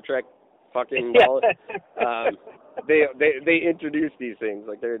in Star Trek fucking knowledge. They introduced these things.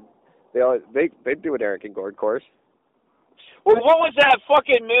 Like, they do an Eric and Gord course. Well, what was that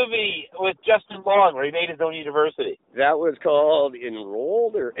fucking movie with Justin Long where he made his own university? That was called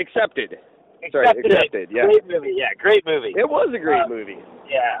Enrolled or Accepted. Accepted, yeah. Great movie, yeah, great movie. It was a great movie.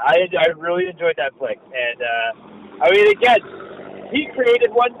 Yeah, I really enjoyed that flick. And, I mean, again, he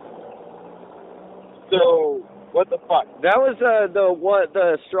created one, so what the fuck? That was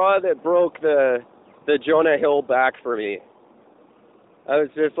the straw that broke the Jonah Hill back for me. I was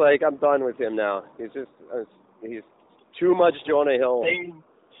just like, I'm done with him now. He's too much Jonah Hill.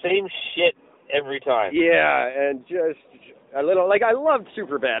 Same shit every time. Yeah, and just a little, like, I loved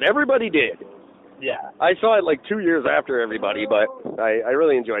Superbad. Everybody did. Yeah. I saw it like 2 years after everybody, but I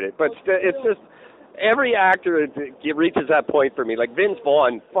really enjoyed it. But it's just, every actor reaches that point for me. Like Vince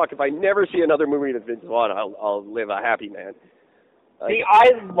Vaughn, fuck, if I never see another movie with Vince Vaughn, I'll live a happy man. See,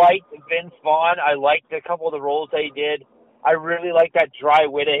 I liked Vince Vaughn. I liked a couple of the roles that he did. I really liked that dry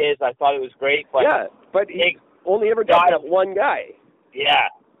wit of his. I thought it was great. But yeah, but he only ever got that one guy. Yeah,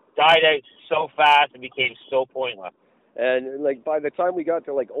 died out so fast and became so pointless. And, like, by the time we got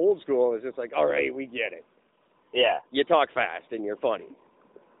to, like, Old School, it was just like, all right, we get it. Yeah. You talk fast and you're funny.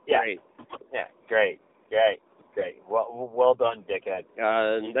 Yeah. Great. Yeah, great. Well done, dickhead.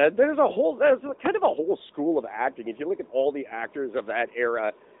 There's kind of a whole school of acting. If you look at all the actors of that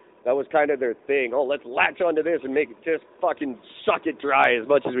era, that was kind of their thing. Oh, let's latch onto this and make it just fucking suck it dry as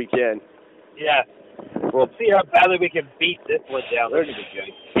much as we can. Yeah. We'll see how badly we can beat this one down.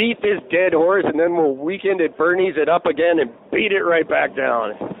 Beat this dead horse, and then we'll Weekend at Bernie's it up again and beat it right back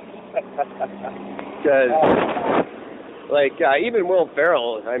down. Because, even Will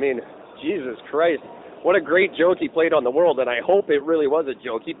Ferrell, I mean, Jesus Christ, what a great joke he played on the world, and I hope it really was a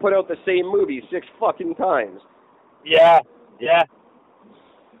joke. He put out the same movie 6 fucking times. Yeah.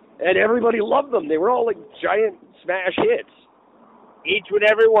 And everybody loved them. They were all, like, giant smash hits. Each and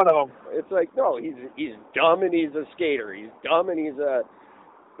every one of them. It's like, no, he's dumb and he's a skater. He's dumb and he's a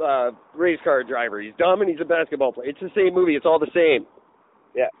race car driver. He's dumb and he's a basketball player. It's the same movie. It's all the same.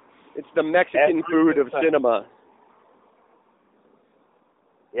 Yeah. It's the Mexican food of cinema.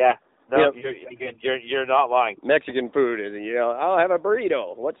 Yeah. No, yep. You're not lying. Mexican food is, I'll have a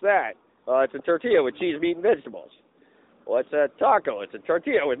burrito. What's that? It's a tortilla with cheese, meat, and vegetables. What's a taco? It's a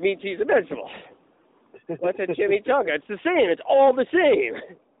tortilla with meat, cheese, and vegetables. What's a chimichanga? It's the same. It's all the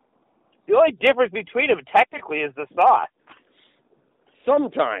same. The only difference between them, technically, is the sauce.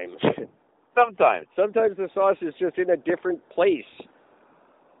 Sometimes. Sometimes the sauce is just in a different place.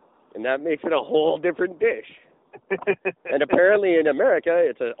 And that makes it a whole different dish. And apparently in America,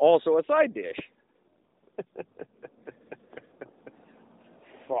 it's also a side dish.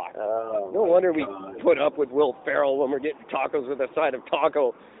 Fuck. No wonder we put up with Will Ferrell when we're getting tacos with a side of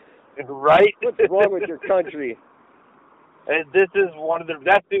taco. Right? What's wrong with your country? And this is one of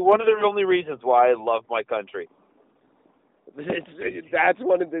the only reasons why I love my country. That's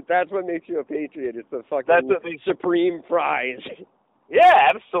what makes you a patriot. It's the fucking supreme fries. Yeah,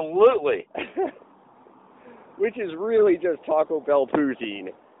 absolutely. Which is really just Taco Bell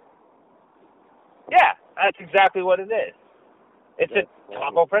poutine. Yeah, that's exactly what it is. It's a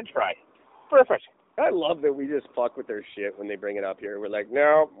taco French fry. Perfect. I love that we just fuck with their shit when they bring it up here. We're like,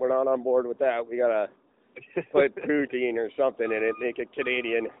 no, we're not on board with that. We gotta put poutine or something in it, make it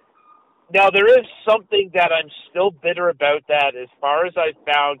Canadian. Now, there is something that I'm still bitter about that. As far as I've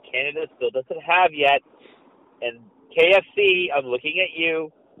found, Canada still doesn't have yet. And KFC, I'm looking at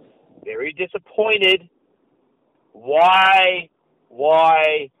you, very disappointed. Why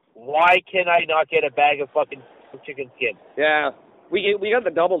can I not get a bag of fucking chicken skin? Yeah, we got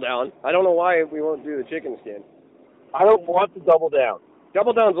the double down. I don't know why we won't do the chicken skin. I don't want the double down.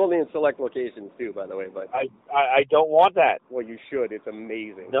 Double down's only in select locations too, by the way. But I don't want that. Well, you should. It's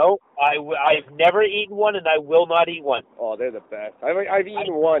amazing. No, I've never eaten one, and I will not eat one. Oh, they're the best. I've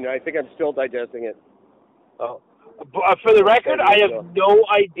eaten one. I think I'm still digesting it. Oh, for the record, I have no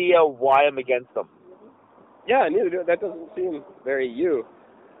idea why I'm against them. Yeah, neither do. That doesn't seem very you.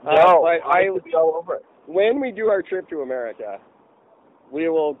 No, I would be all over it. When we do our trip to America, we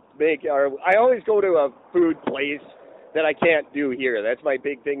will make I always go to a food place that I can't do here. That's my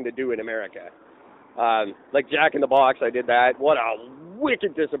big thing to do in America. Like Jack in the Box, I did that. What a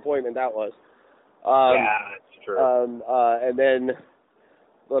wicked disappointment that was. Yeah, that's true. And then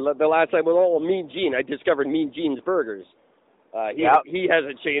the last time, Mean Gene, I discovered Mean Gene's Burgers. He has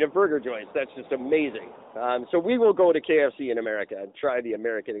a chain of burger joints. That's just amazing. So we will go to KFC in America and try the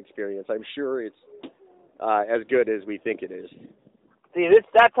American experience. I'm sure it's as good as we think it is. See,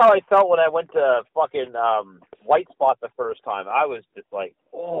 that's how I felt when I went to fucking White Spot the first time. I was just like,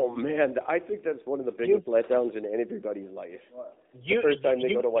 oh man, I think that's one of the biggest letdowns in everybody's life. The first time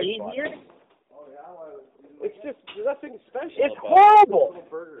they go to White Spot. It's just nothing special. It's horrible.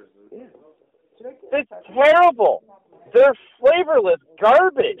 It's terrible. They're flavorless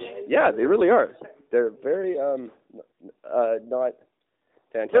garbage. Yeah, they really are. They're very not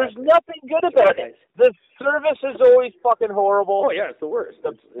fantastic. There's nothing good about it. The service is always fucking horrible. Oh yeah, it's the worst.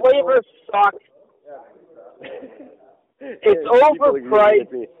 The flavors suck. It's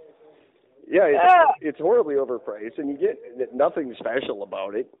overpriced. It's horribly overpriced, and you get nothing special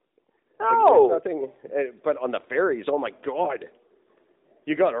about it. No. Like, nothing. But on the ferries, oh my God,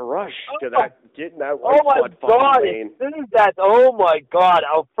 you got to rush to that, getting that White Spot fucking lane. Oh my God!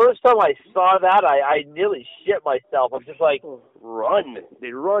 First time I saw that, I nearly shit myself. I'm just like, run.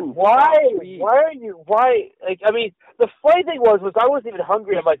 They run. Why? Why are you? Why? Like, I mean, the funny thing was I wasn't even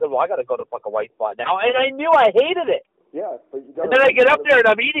hungry. I'm like, well, I got to go to fucking White Spot now, and I knew I hated it. Yeah, but you got. And then I get up there and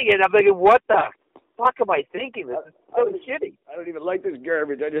I'm eating it, and I'm thinking, what the fuck am I thinking? This is so shitty. I don't even like this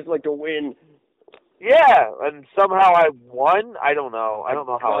garbage. I just like to win. Yeah, and somehow I won. I don't know. I don't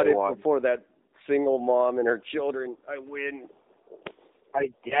know how I won. Before that single mom and her children, I win.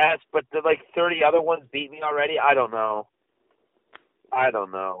 I guess, but the 30 other ones beat me already. I don't know.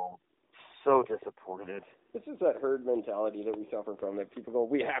 So disappointed. This is that herd mentality that we suffer from, that people go,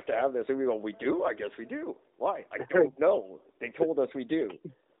 we have to have this. And we go, we do? I guess we do. Why? I don't know. They told us we do.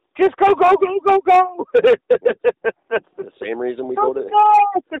 Just go, go, go, go, go. The same reason we go to...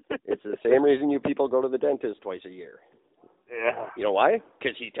 It's the same reason you people go to the dentist twice a year. Yeah. You know why?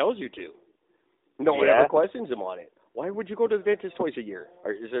 Because he tells you to. No one ever questions him on it. Why would you go to the dentist twice a year?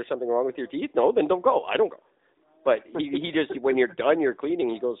 Is there something wrong with your teeth? No, then don't go. I don't go. But he just, when you're done your cleaning,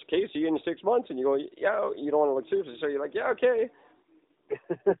 he goes, okay, see you in 6 months. And you go, yeah, you don't want to look stupid. So you're like, yeah, okay.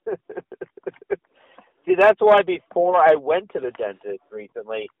 See, that's why before I went to the dentist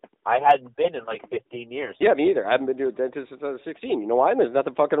recently, I hadn't been in 15 years. Yeah, me either. I haven't been to a dentist since I was 16. You know why? There's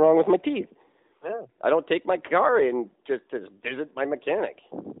nothing fucking wrong with my teeth. Yeah. I don't take my car in just to visit my mechanic.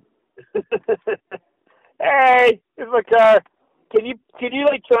 Hey, here's my car. Can you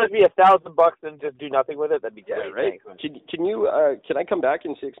charge me $1,000 and just do nothing with it? That'd be great. Yeah, right. Can I come back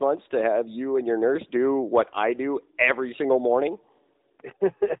in 6 months to have you and your nurse do what I do every single morning?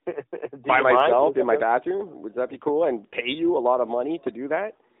 By myself in my bathroom? Would that be cool? And pay you a lot of money to do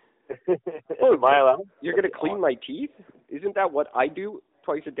that? Oh, am I allowed? You're going to clean my teeth? Isn't that what I do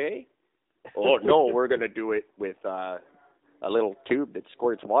twice a day? Oh, no, we're going to do it with a little tube that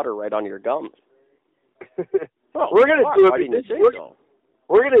squirts water right on your gums. Oh, we're going to do it.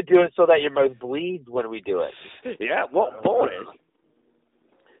 We're going to do it so that your mouth bleeds when we do it. Yeah, well, bonus.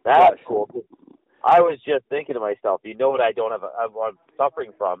 That's cool. I was just thinking to myself, you know what I'm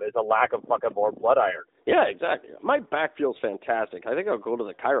suffering from is a lack of fucking more blood iron. Yeah, exactly. My back feels fantastic. I think I'll go to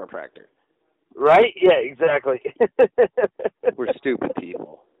the chiropractor. Right? Yeah, exactly. We're stupid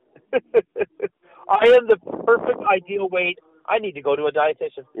people. I am the perfect ideal weight. I need to go to a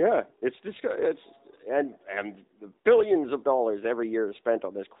dietitian. Yeah, and billions of dollars every year is spent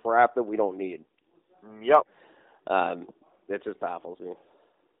on this crap that we don't need. Yep. It just baffles me.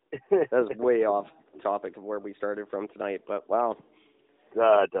 That's way off topic of where we started from tonight, but wow.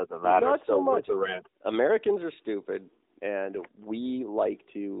 It doesn't matter. Not so much. It's a rant. Americans are stupid, and we like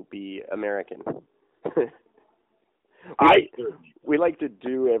to be American. We like to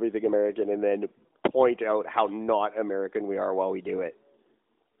do everything American and then point out how not American we are while we do it.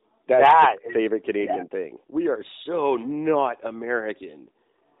 That's my favorite Canadian thing. We are so not American.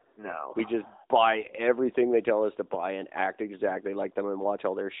 No. We just buy everything they tell us to buy and act exactly like them and watch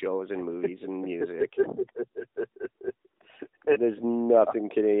all their shows and movies and music. There's nothing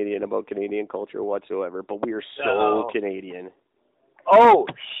Canadian about Canadian culture whatsoever, but we are so Canadian. Oh,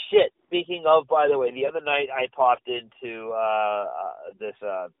 shit. Speaking of, by the way, the other night I popped into this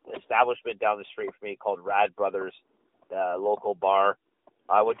establishment down the street from me called Rad Brothers, local bar.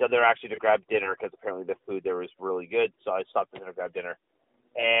 I went down there actually to grab dinner because apparently the food there was really good, so I stopped in there to grab dinner.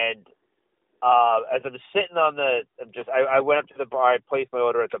 And as I'm sitting on I went up to the bar, I placed my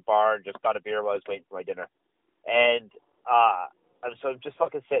order at the bar and just got a beer while I was waiting for my dinner. And so I'm just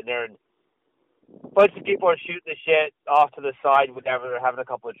fucking sitting there, and a bunch of people are shooting the shit off to the side, whatever, they're having a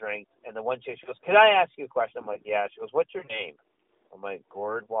couple of drinks. And the one chick, she goes, "Can I ask you a question?" I'm like, "Yeah." She goes, "What's your name?" I'm like,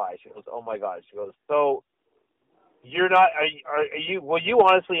 Gord, why? She goes, oh my God. She goes, so you're not, are you, will you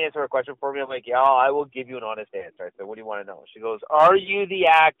honestly answer a question for me? I'm like, yeah, I will give you an honest answer. I said, what do you want to know? She goes, are you the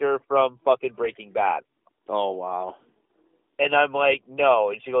actor from fucking Breaking Bad? Oh, wow. And I'm like,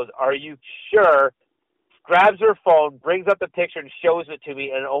 no. And she goes, are you sure? Grabs her phone, brings up the picture and shows it to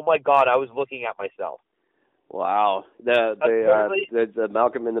me. And oh my God, I was looking at myself. Wow. The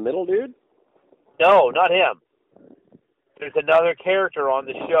Malcolm in the Middle dude? No, not him. There's another character on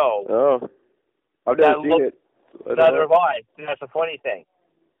the show. Oh. I've never seen it. Neither have I. That's the funny thing.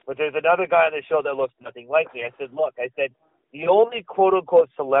 But there's another guy on the show that looks nothing like me. I said, look, the only quote-unquote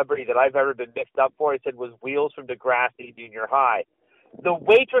celebrity that I've ever been mixed up for, I said, was Wheels from Degrassi Junior High. The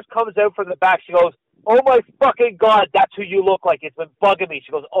waitress comes out from the back. She goes, oh, my fucking God, that's who you look like. It's been bugging me.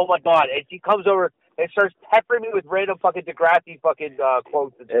 She goes, oh, my God. And she comes over and starts peppering me with random fucking Degrassi fucking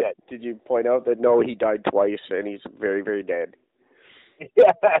quotes and shit. Did you point out that, no, he died twice and he's very, very dead?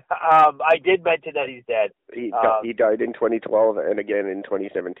 Yeah, I did mention that he's dead. He died in 2012 and again in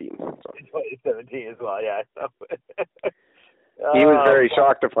 2017. So. In 2017 as well, yeah. He was very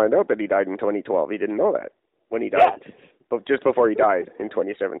shocked to find out that he died in 2012. He didn't know that when he died, but just before he died in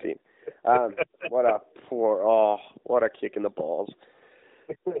 2017. What a kick in the balls.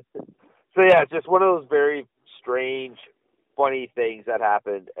 So yeah, just one of those very strange, funny things that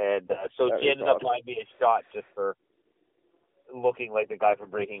happened, and so she ended up buying me a shot just for looking like the guy from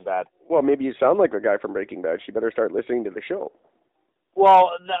Breaking Bad. Well, maybe you sound like the guy from Breaking Bad. She better start listening to the show.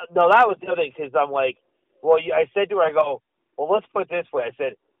 Well, no, that was the other thing, because I'm like, well, I said to her, I go, well, let's put it this way. I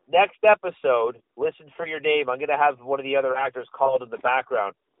said, next episode, listen for your name. I'm going to have one of the other actors called in the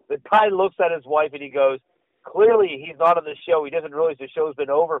background. The guy looks at his wife and he goes, clearly he's not on the show. He doesn't realize the show's been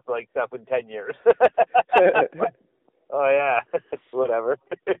over for like 10 years. Oh, yeah. Whatever.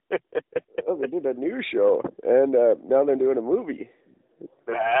 Well, they did a new show, and now they're doing a movie.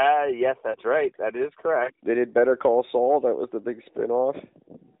 Yes, that's right. That is correct. They did Better Call Saul. That was the big spin-off.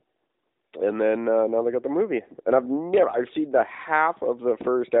 And then now they got the movie. And I've seen the half of the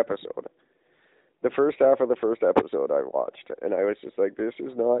first episode. The first half of the first episode I watched, and I was just like, this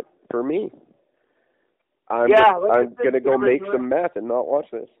is not for me. I'm going to go make some meth and not watch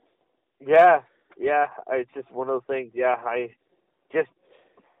this. Yeah. It's just one of those things. Yeah, I just,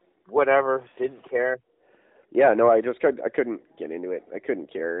 whatever, didn't care. Yeah, no, I couldn't get into it. I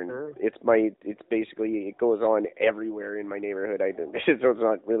couldn't care. And it's basically, it goes on everywhere in my neighborhood. So it's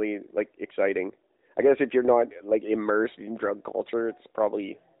not really, like, exciting. I guess if you're not, like, immersed in drug culture, it's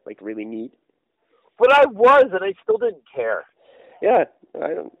probably, like, really neat. But I was, and I still didn't care. Yeah, I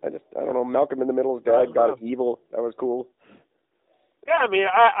don't know. Malcolm in the Middle's dad got evil. That was cool. Yeah, I mean,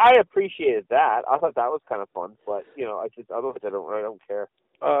 I appreciated that. I thought that was kind of fun, but otherwise I don't care.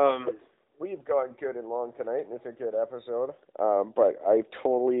 We've gone good and long tonight, and it's a good episode. But I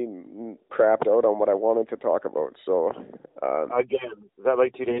totally crapped out on what I wanted to talk about. So again, is that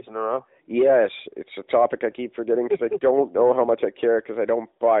like 2 days in a row? Yes, it's a topic I keep forgetting because I don't know how much I care because I don't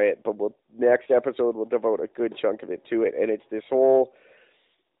buy it. But next episode we'll devote a good chunk of it to it, and it's this whole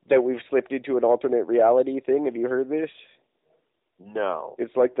that we've slipped into an alternate reality thing. Have you heard this? No.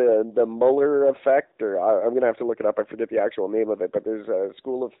 It's like the Mueller effect, or I'm going to have to look it up. I forget the actual name of it, but there's a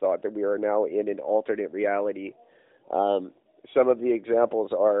school of thought that we are now in an alternate reality. Some of the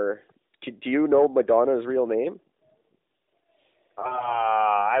examples are, do you know Madonna's real name?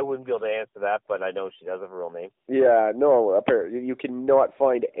 I wouldn't be able to answer that, but I know she does have a real name. Yeah, no, apparently you cannot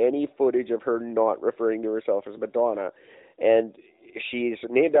find any footage of her not referring to herself as Madonna. And she's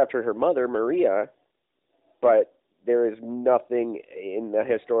named after her mother, Maria, but there is nothing in the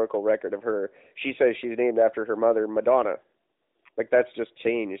historical record of her. She says she's named after her mother, Madonna. Like, that's just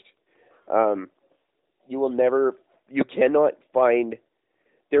changed. You cannot find,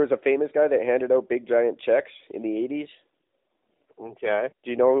 there was a famous guy that handed out big giant checks in the 80s. Okay. Do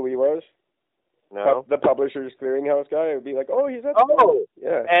you know who he was? No. The Publishers Clearinghouse guy. It would be like, oh, he's at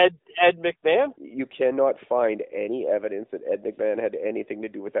yeah. Ed McMahon? You cannot find any evidence that Ed McMahon had anything to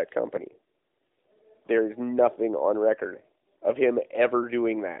do with that company. There is nothing on record of him ever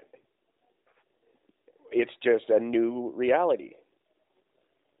doing that. It's just a new reality.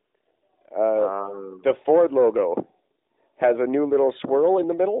 The Ford logo has a new little swirl in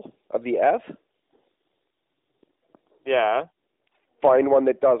the middle of the F. Yeah. Find one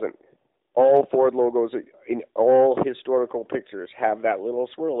that doesn't. All Ford logos in all historical pictures have that little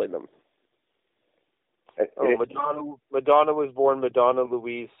swirl in them. Madonna was born Madonna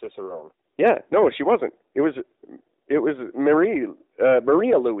Louise Cicerone. Yeah, no, she wasn't. It was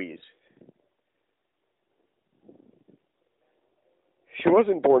Maria Louise. She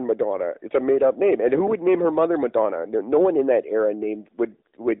wasn't born Madonna. It's a made-up name. And who would name her mother Madonna? No one in that era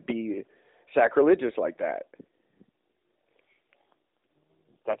would be sacrilegious like that.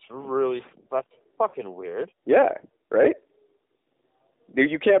 That's fucking weird. Yeah, right?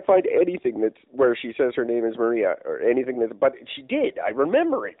 You can't find anything that's where she says her name is Maria or anything but she did. I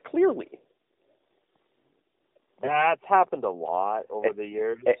remember it clearly. That's happened a lot over the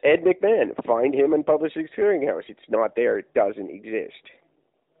years. Ed McMahon, find him in Publishers Clearinghouse. It's not there. It doesn't exist.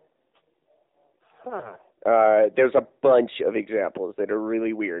 Huh. There's a bunch of examples that are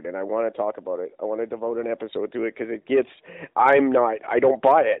really weird, and I want to talk about it. I want to devote an episode to it because I don't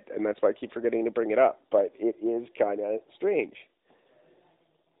buy it, and that's why I keep forgetting to bring it up, but it is kind of strange.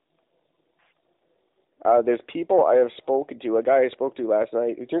 There's people I have spoken to, a guy I spoke to last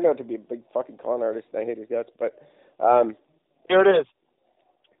night who turned out to be a big fucking con artist, and I hate his guts, but... Here it is.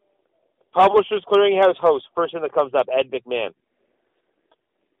 Publishers Clearinghouse host, person that comes up, Ed McMahon.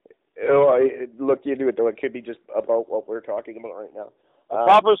 Look into it, though. It could be just about what we're talking about right now.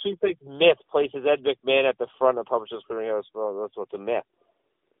 Proper Sweepstakes myth places Ed McMahon at the front of Publishers Clearinghouse. Well, that's what's a myth.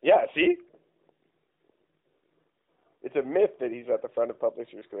 Yeah, see? It's a myth that he's at the front of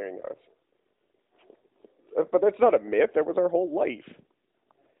Publishers Clearinghouse. But that's not a myth. That was our whole life.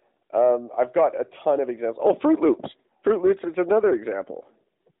 I've got a ton of examples. Oh, Fruit Loops. Fruit Loops is another example.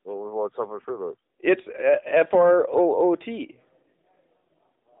 Well, what's up with Fruit Loops? It's F-R-O-O-T.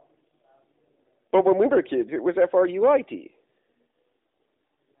 But when we were kids, it was F-R-U-I-T.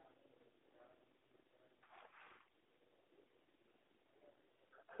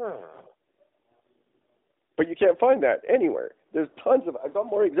 Huh. But you can't find that anywhere. There's tons of... I've got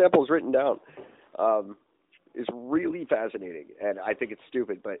more examples written down. It's really fascinating, and I think it's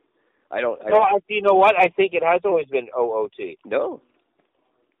stupid, but you know what? I think it has always been OOT. No.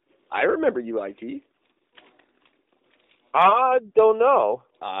 I remember UIT. I don't know.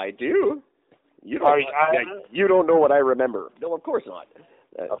 I do. You don't know what I remember. No, of course not.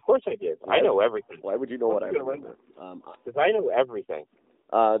 Of course I did. I know everything. Why would you know what I remember? Because I know everything.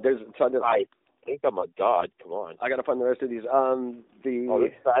 There's a ton of... I think I'm a god. Come on. I got to find the rest of these. This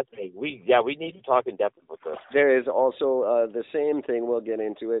is fascinating. We need to talk in depth about this. There is also the same thing. We'll get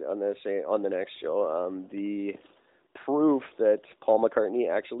into it on the next show. The proof that Paul McCartney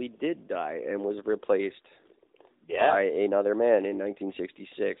actually did die and was replaced by another man in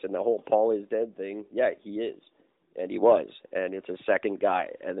 1966. And the whole Paul is dead thing, yeah, he is. And he was. And it's a second guy.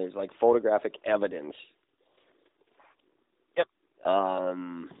 And there's like photographic evidence. Yep.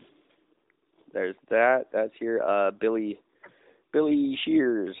 There's that. That's here. Billy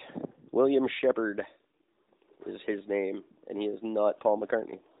Shears. William Shepard is his name. And he is not Paul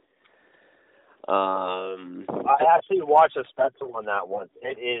McCartney. I actually watched a special on that once.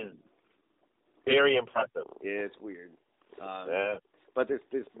 It is very impressive. It's weird. But this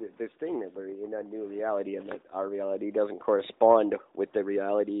thing that we're in a new reality, and that our reality doesn't correspond with the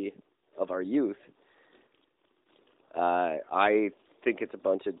reality of our youth. I think it's a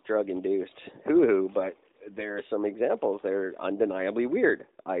bunch of drug-induced hoo-hoo, but there are some examples that are undeniably weird,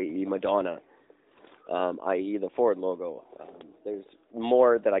 i.e. Madonna, i.e. the Ford logo. There's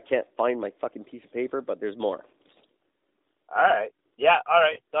more that I can't find my fucking piece of paper, but there's more. All right. Yeah, all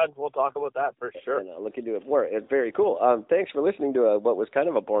right, done. We'll talk about that for sure. And I'll look into it more. It's very cool. Thanks for listening to what was kind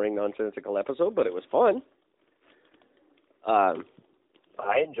of a boring, nonsensical episode, but it was fun. I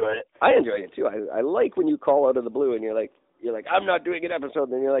enjoyed it. I enjoyed it, too. I like when you call out of the blue and you're like, I'm not doing an episode.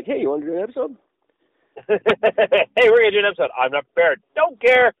 And then you're like, hey, you want to do an episode? Hey, we're going to do an episode. I'm not prepared. Don't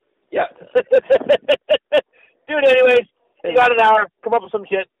care. Yeah. Do it anyways. You got an hour. Come up with some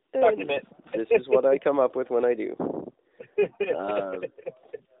shit. Document. This is what I come up with when I do.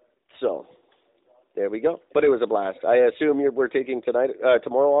 So, there we go. But it was a blast. I assume we're taking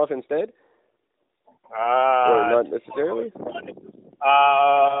tomorrow off instead? Or not necessarily?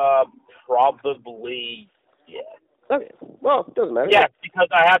 Probably, yeah. Okay. Well, it doesn't matter. Yeah, because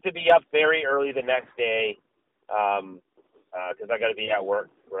I have to be up very early the next day, because I got to be at work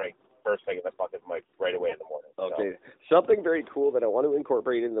first thing in the fucking right away in the morning. Okay. So. Something very cool that I want to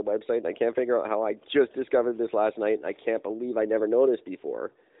incorporate into the website, and I can't figure out how I just discovered this last night, and I can't believe I never noticed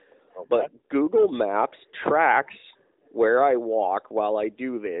before. Okay. But Google Maps tracks where I walk while I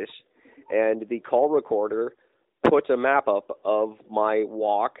do this, and the call recorder puts a map up of my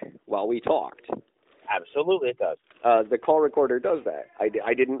walk while we talked. Absolutely, it does. The call recorder does that. I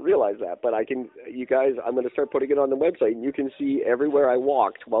didn't realize that, but you guys, I'm going to start putting it on the website, and you can see everywhere I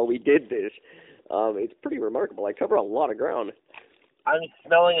walked while we did this. It's pretty remarkable. I cover a lot of ground. I'm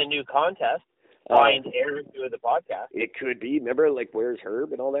smelling a new contest. Find Aaron doing the podcast. It could be. Remember, like, Where's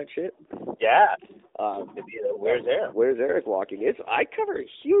Herb and all that shit? Yeah. Where's Eric? Where's Eric walking? I cover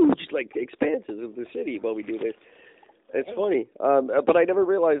huge expanses of the city while we do this. It's funny, but I never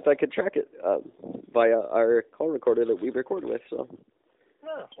realized I could track it via our call recorder that we record with. So.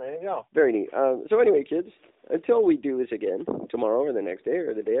 Oh, there you go. Very neat. So anyway, kids, until we do this again tomorrow or the next day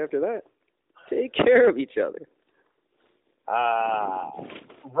or the day after that, take care of each other.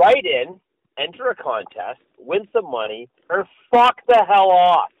 Write in, enter a contest, win some money, or fuck the hell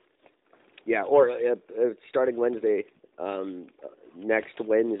off. Yeah, or starting Wednesday, next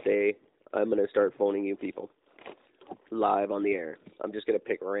Wednesday, I'm going to start phoning you people live on the air. I'm just going to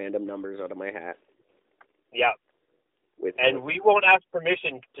pick random numbers out of my hat. Yeah. And we won't ask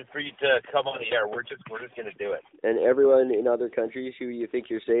permission for you to come on the air. We're just going to do it. And everyone in other countries who you think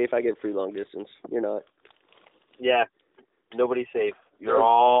you're safe, I get free long distance. You're not. Yeah. Nobody's safe. You're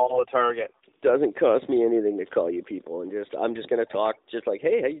all a target. Doesn't cost me anything to call you people, and I'm just gonna talk, just like,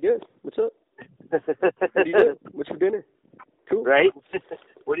 hey, how you doing? What's up? What are you doing? What's for dinner? Cool. Right?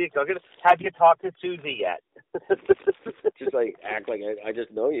 What are you cooking? Have you talked to Susie yet? Just act like I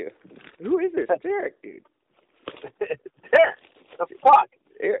just know you. Who is this? It's Eric, dude. It's Eric. The fuck?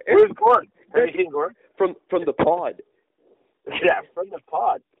 Eric. Where's Gord? Have you seen Gord? From the pod. Yeah, from the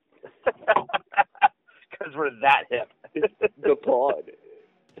pod. Because we're that hip. The pod.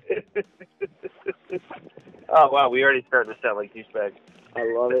 Oh, wow, we already starting to sound like douchebags. I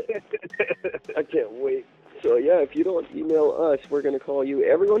love it. I can't wait. So, yeah, if you don't email us, we're going to call you.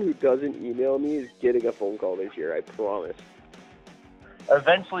 Everyone who doesn't email me is getting a phone call this year, I promise.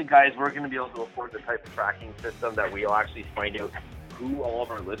 Eventually, guys, we're going to be able to afford the type of tracking system that we'll actually find out who all of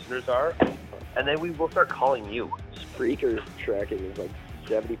our listeners are, and then we will start calling you. Spreaker tracking is like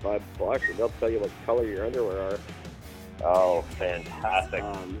 $75, and they'll tell you what color your underwear are. Oh, fantastic.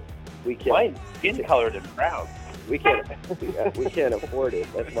 Mine's skin colored and brown. We can't afford it.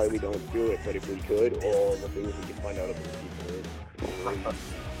 That's why we don't do it. But if we could, all the things we can find out about people is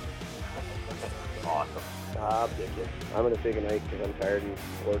awesome. I'm going to take a night because I'm tired and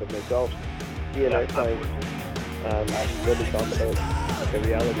bored of myself. See you next time. Let me talk about the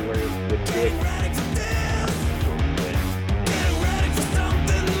reality where it's good.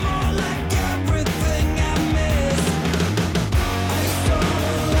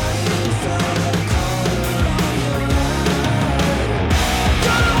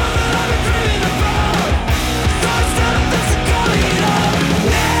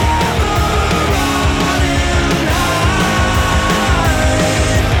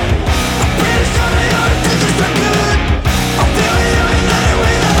 I feel you in any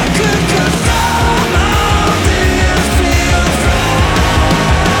way that I could, 'cause I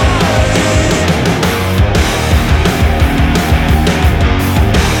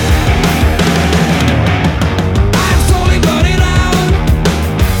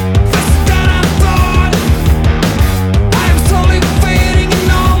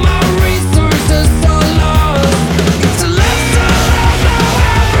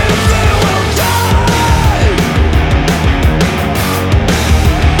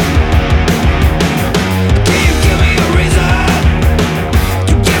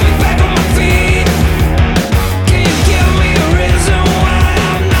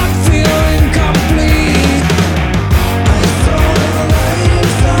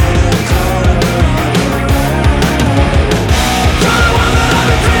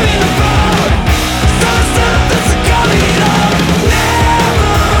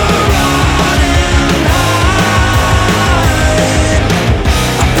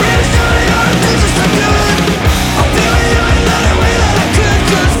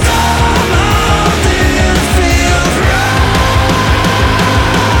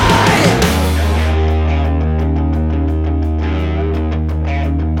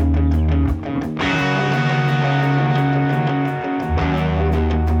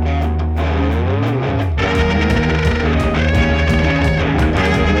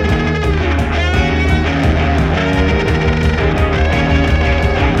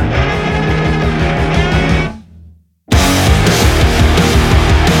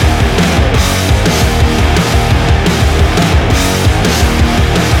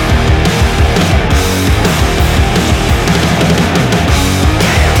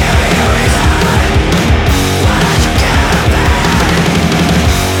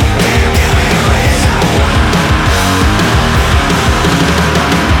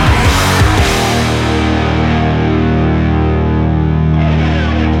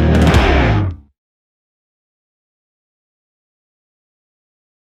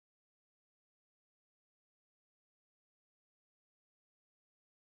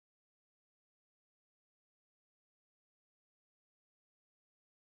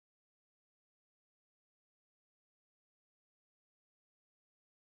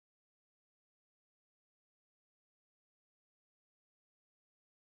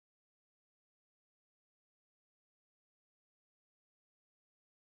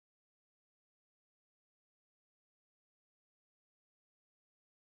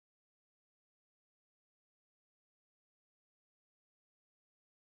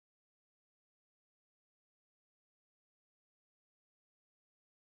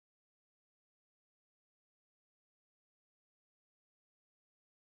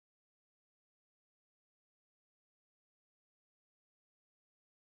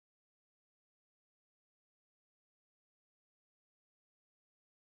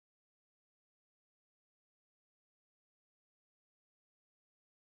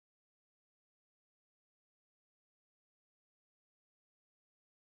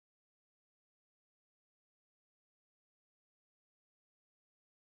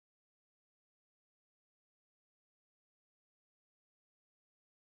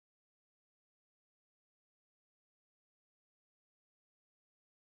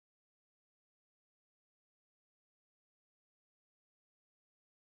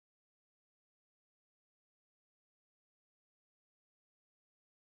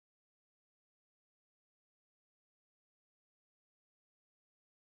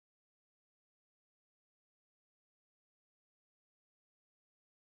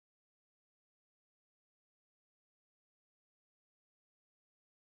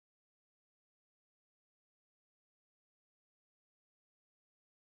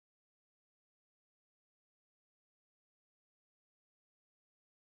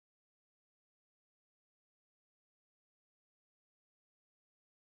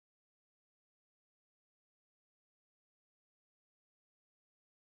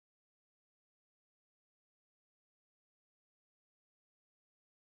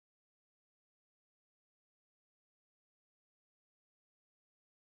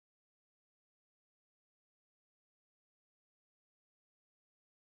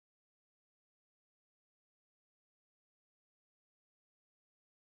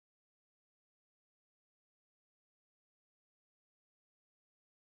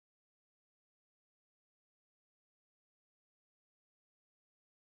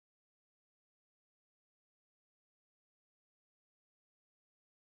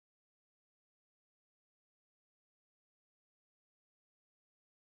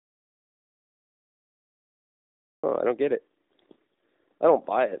Oh, I don't get it. I don't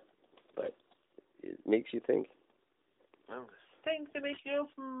buy it, but it makes you think. Things that make you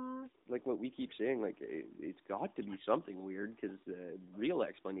Like what we keep saying, like it's got to be something weird because the real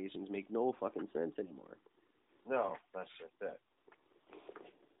explanations make no fucking sense anymore. No, that's just it.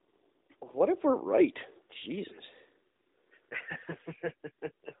 What if we're right? Jesus.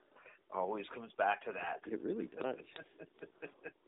 Always comes back to that. It really does.